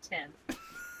hates Tim.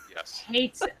 yes.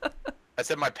 Hates it. I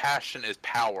said my passion is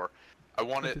power. I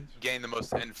want to gain the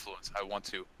most influence. I want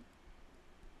to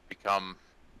become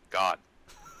God.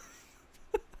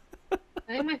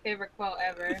 I think my favorite quote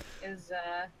ever is,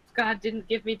 if God didn't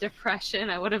give me depression,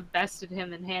 I would have bested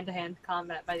him in hand-to-hand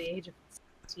combat by the age of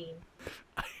 16.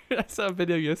 I saw a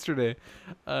video yesterday,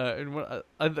 and what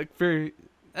I like very.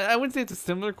 I wouldn't say it's a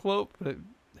similar quote, but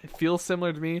it feels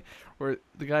similar to me. Where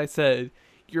the guy said,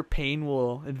 "Your pain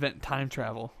will invent time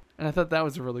travel," and I thought that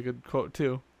was a really good quote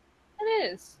too. It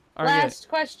is. All right. Last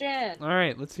question. All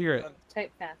right, let's hear it.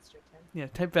 Type faster, Tim. Yeah,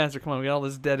 type faster. Come on, we got all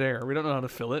this dead air. We don't know how to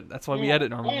fill it. That's why we Yeah.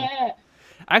 edit normally. Yeah.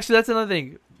 Actually, that's another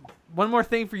thing. One more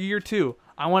thing for year 2.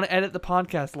 I want to edit the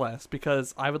podcast less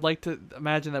because I would like to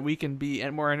imagine that we can be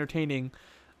more entertaining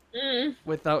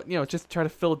without, just try to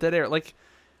fill dead air. Like,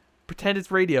 pretend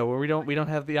it's radio where we don't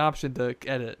have the option to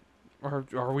edit, or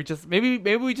we just maybe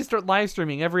we just start live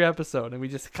streaming every episode and we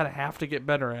just kind of have to get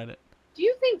better at it. Do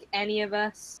you think any of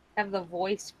us have the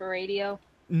voice for radio?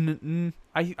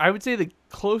 I would say the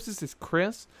closest is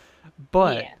Chris,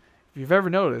 but Yeah. if you've ever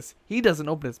noticed, he doesn't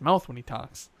open his mouth when he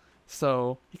talks,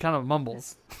 so he kind of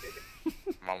mumbles.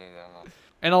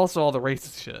 And also all the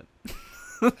racist shit.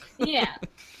 Yeah.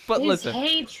 But His listen,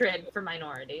 hatred for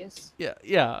minorities. yeah.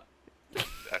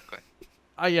 Exactly.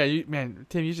 Yeah, man,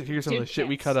 Tim, you should hear some of Dude the shit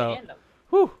we can't cut out. stand him.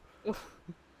 Whew. Oof.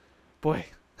 Boy,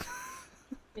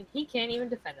 And he can't even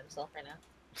defend himself right now.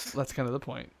 that's kind of the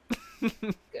point.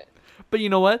 Good. But you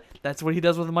know what? That's what he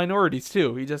does with the minorities,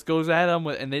 too. He just goes at them,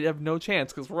 and they have no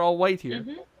chance, because we're all white here.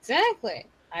 Exactly.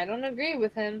 I don't agree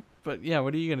with him. But yeah,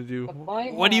 what are you going to do? But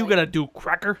boy, What are you golly. going to do,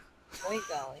 cracker? Boy,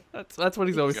 golly. That's what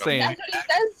he's always saying. That's what he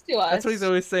says to us. That's what he's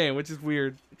always saying, which is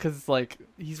weird, because it's like,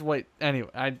 he's white. Anyway,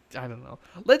 I don't know.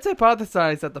 Let's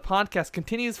hypothesize that the podcast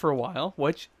continues for a while,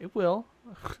 which it will.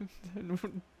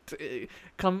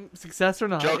 Come success or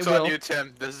not, Joke's it will. on you,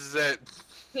 Tim. This is it.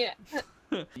 Yeah.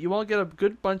 You all get a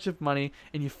good bunch of money,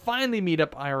 and you finally meet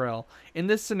up IRL. In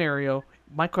this scenario,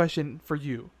 my question for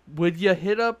you, would you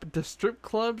hit up the strip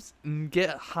clubs and get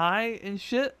high and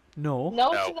shit? No.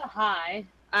 No No. to the high.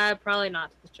 Probably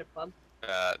not to the strip club.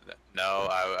 No,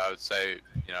 I would say,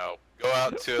 go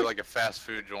out to like a fast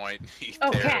food joint, eat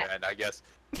Okay. there, and I guess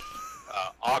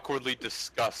awkwardly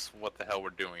discuss what the hell we're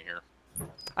doing here.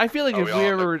 I feel like Are if we we all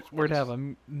ever at were to have a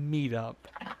meet-up,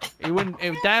 it wouldn't.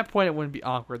 At that point, it wouldn't be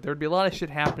awkward. There would be a lot of shit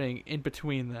happening in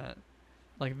between that,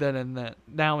 like then and then,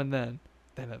 now and then,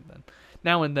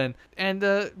 now and then, and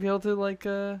be able to like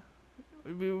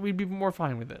we'd be more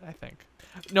fine with it. I think.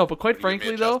 No, but quite Would you give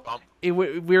me frankly a though, chest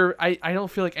bump? I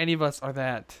don't feel like any of us are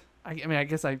that. I mean, I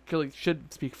guess I feel like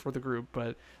should speak for the group,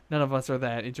 but none of us are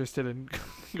that interested in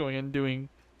going and doing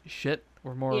shit.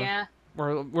 We're more. Yeah.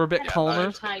 We're a bit Yeah, calmer.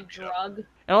 Anti-drug.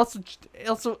 And also,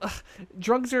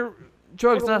 drugs are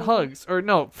drugs, not hugs. Or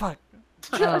no, fuck.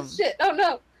 Oh shit! Oh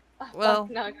no! Oh, well-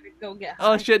 fuck, now I gotta go get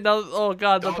high. Oh shit! No! Oh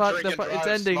god! Don't drink and It's drive,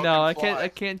 ending smoke now. and fly. I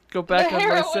can't go back the on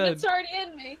what I heroin, said. it's already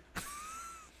in me.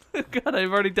 God,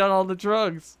 I've already done all the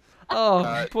drugs. Oh All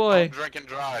right, boy! don't drink and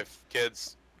drive,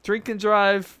 kids. Drink and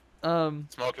drive.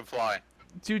 Smoke and fly.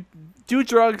 Do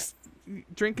drugs.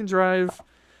 Drink and drive.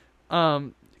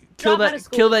 Drop out of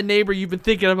school. Kill that neighbor you've been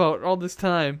thinking about all this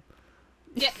time.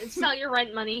 Yeah, sell your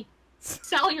rent money.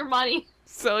 Sell your money.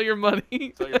 Sell your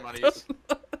money. Sell your monies.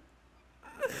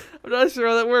 I'm not sure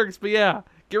how that works, but yeah,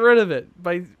 get rid of it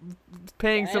by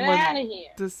paying Get someone out of here.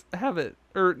 to have it.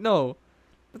 Or no,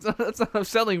 that's not how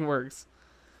selling works.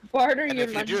 Barter And your if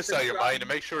you money. do for sell your drugs. money, to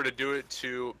make sure to do it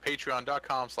to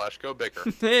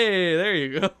patreon.com/GoBicker. Hey, there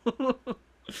you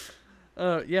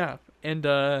go. Yeah, and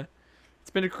it's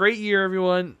been a great year,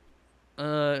 everyone.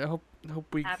 I hope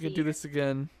we Happy can do year. this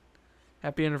again.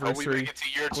 Happy Hope we anniversary. make it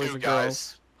to year boys 2, and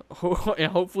guys. Yeah,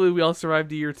 hopefully we all survived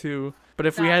to year 2. But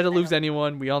if we had to God, I lose don't-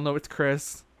 anyone, we all know it's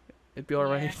Chris. It'd be all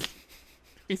right. Yeah.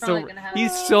 he's Probably so gonna have-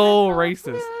 he's so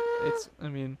racist.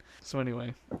 So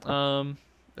anyway,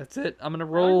 that's it. I'm gonna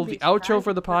roll the be outro surprised.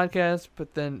 for the podcast,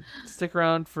 but then stick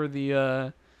around for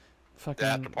the fucking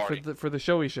after party. for the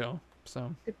showy show.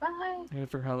 So Goodbye. I gotta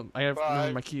figure how I have to Bye.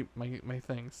 remember my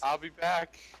things. I'll be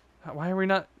back. Why are we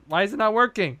not? Why is it not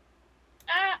working?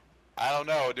 Ah, I don't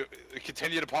know.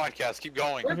 Continue the podcast. Keep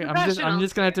going. We're Okay, I'm professionals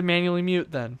just gonna have here. to manually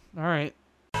mute then. All right.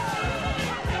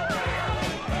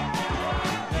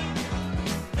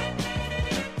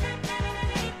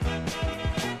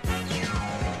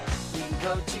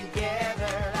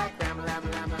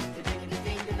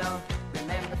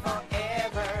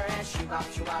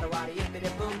 wop, shawada wada,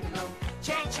 yippity boom boom.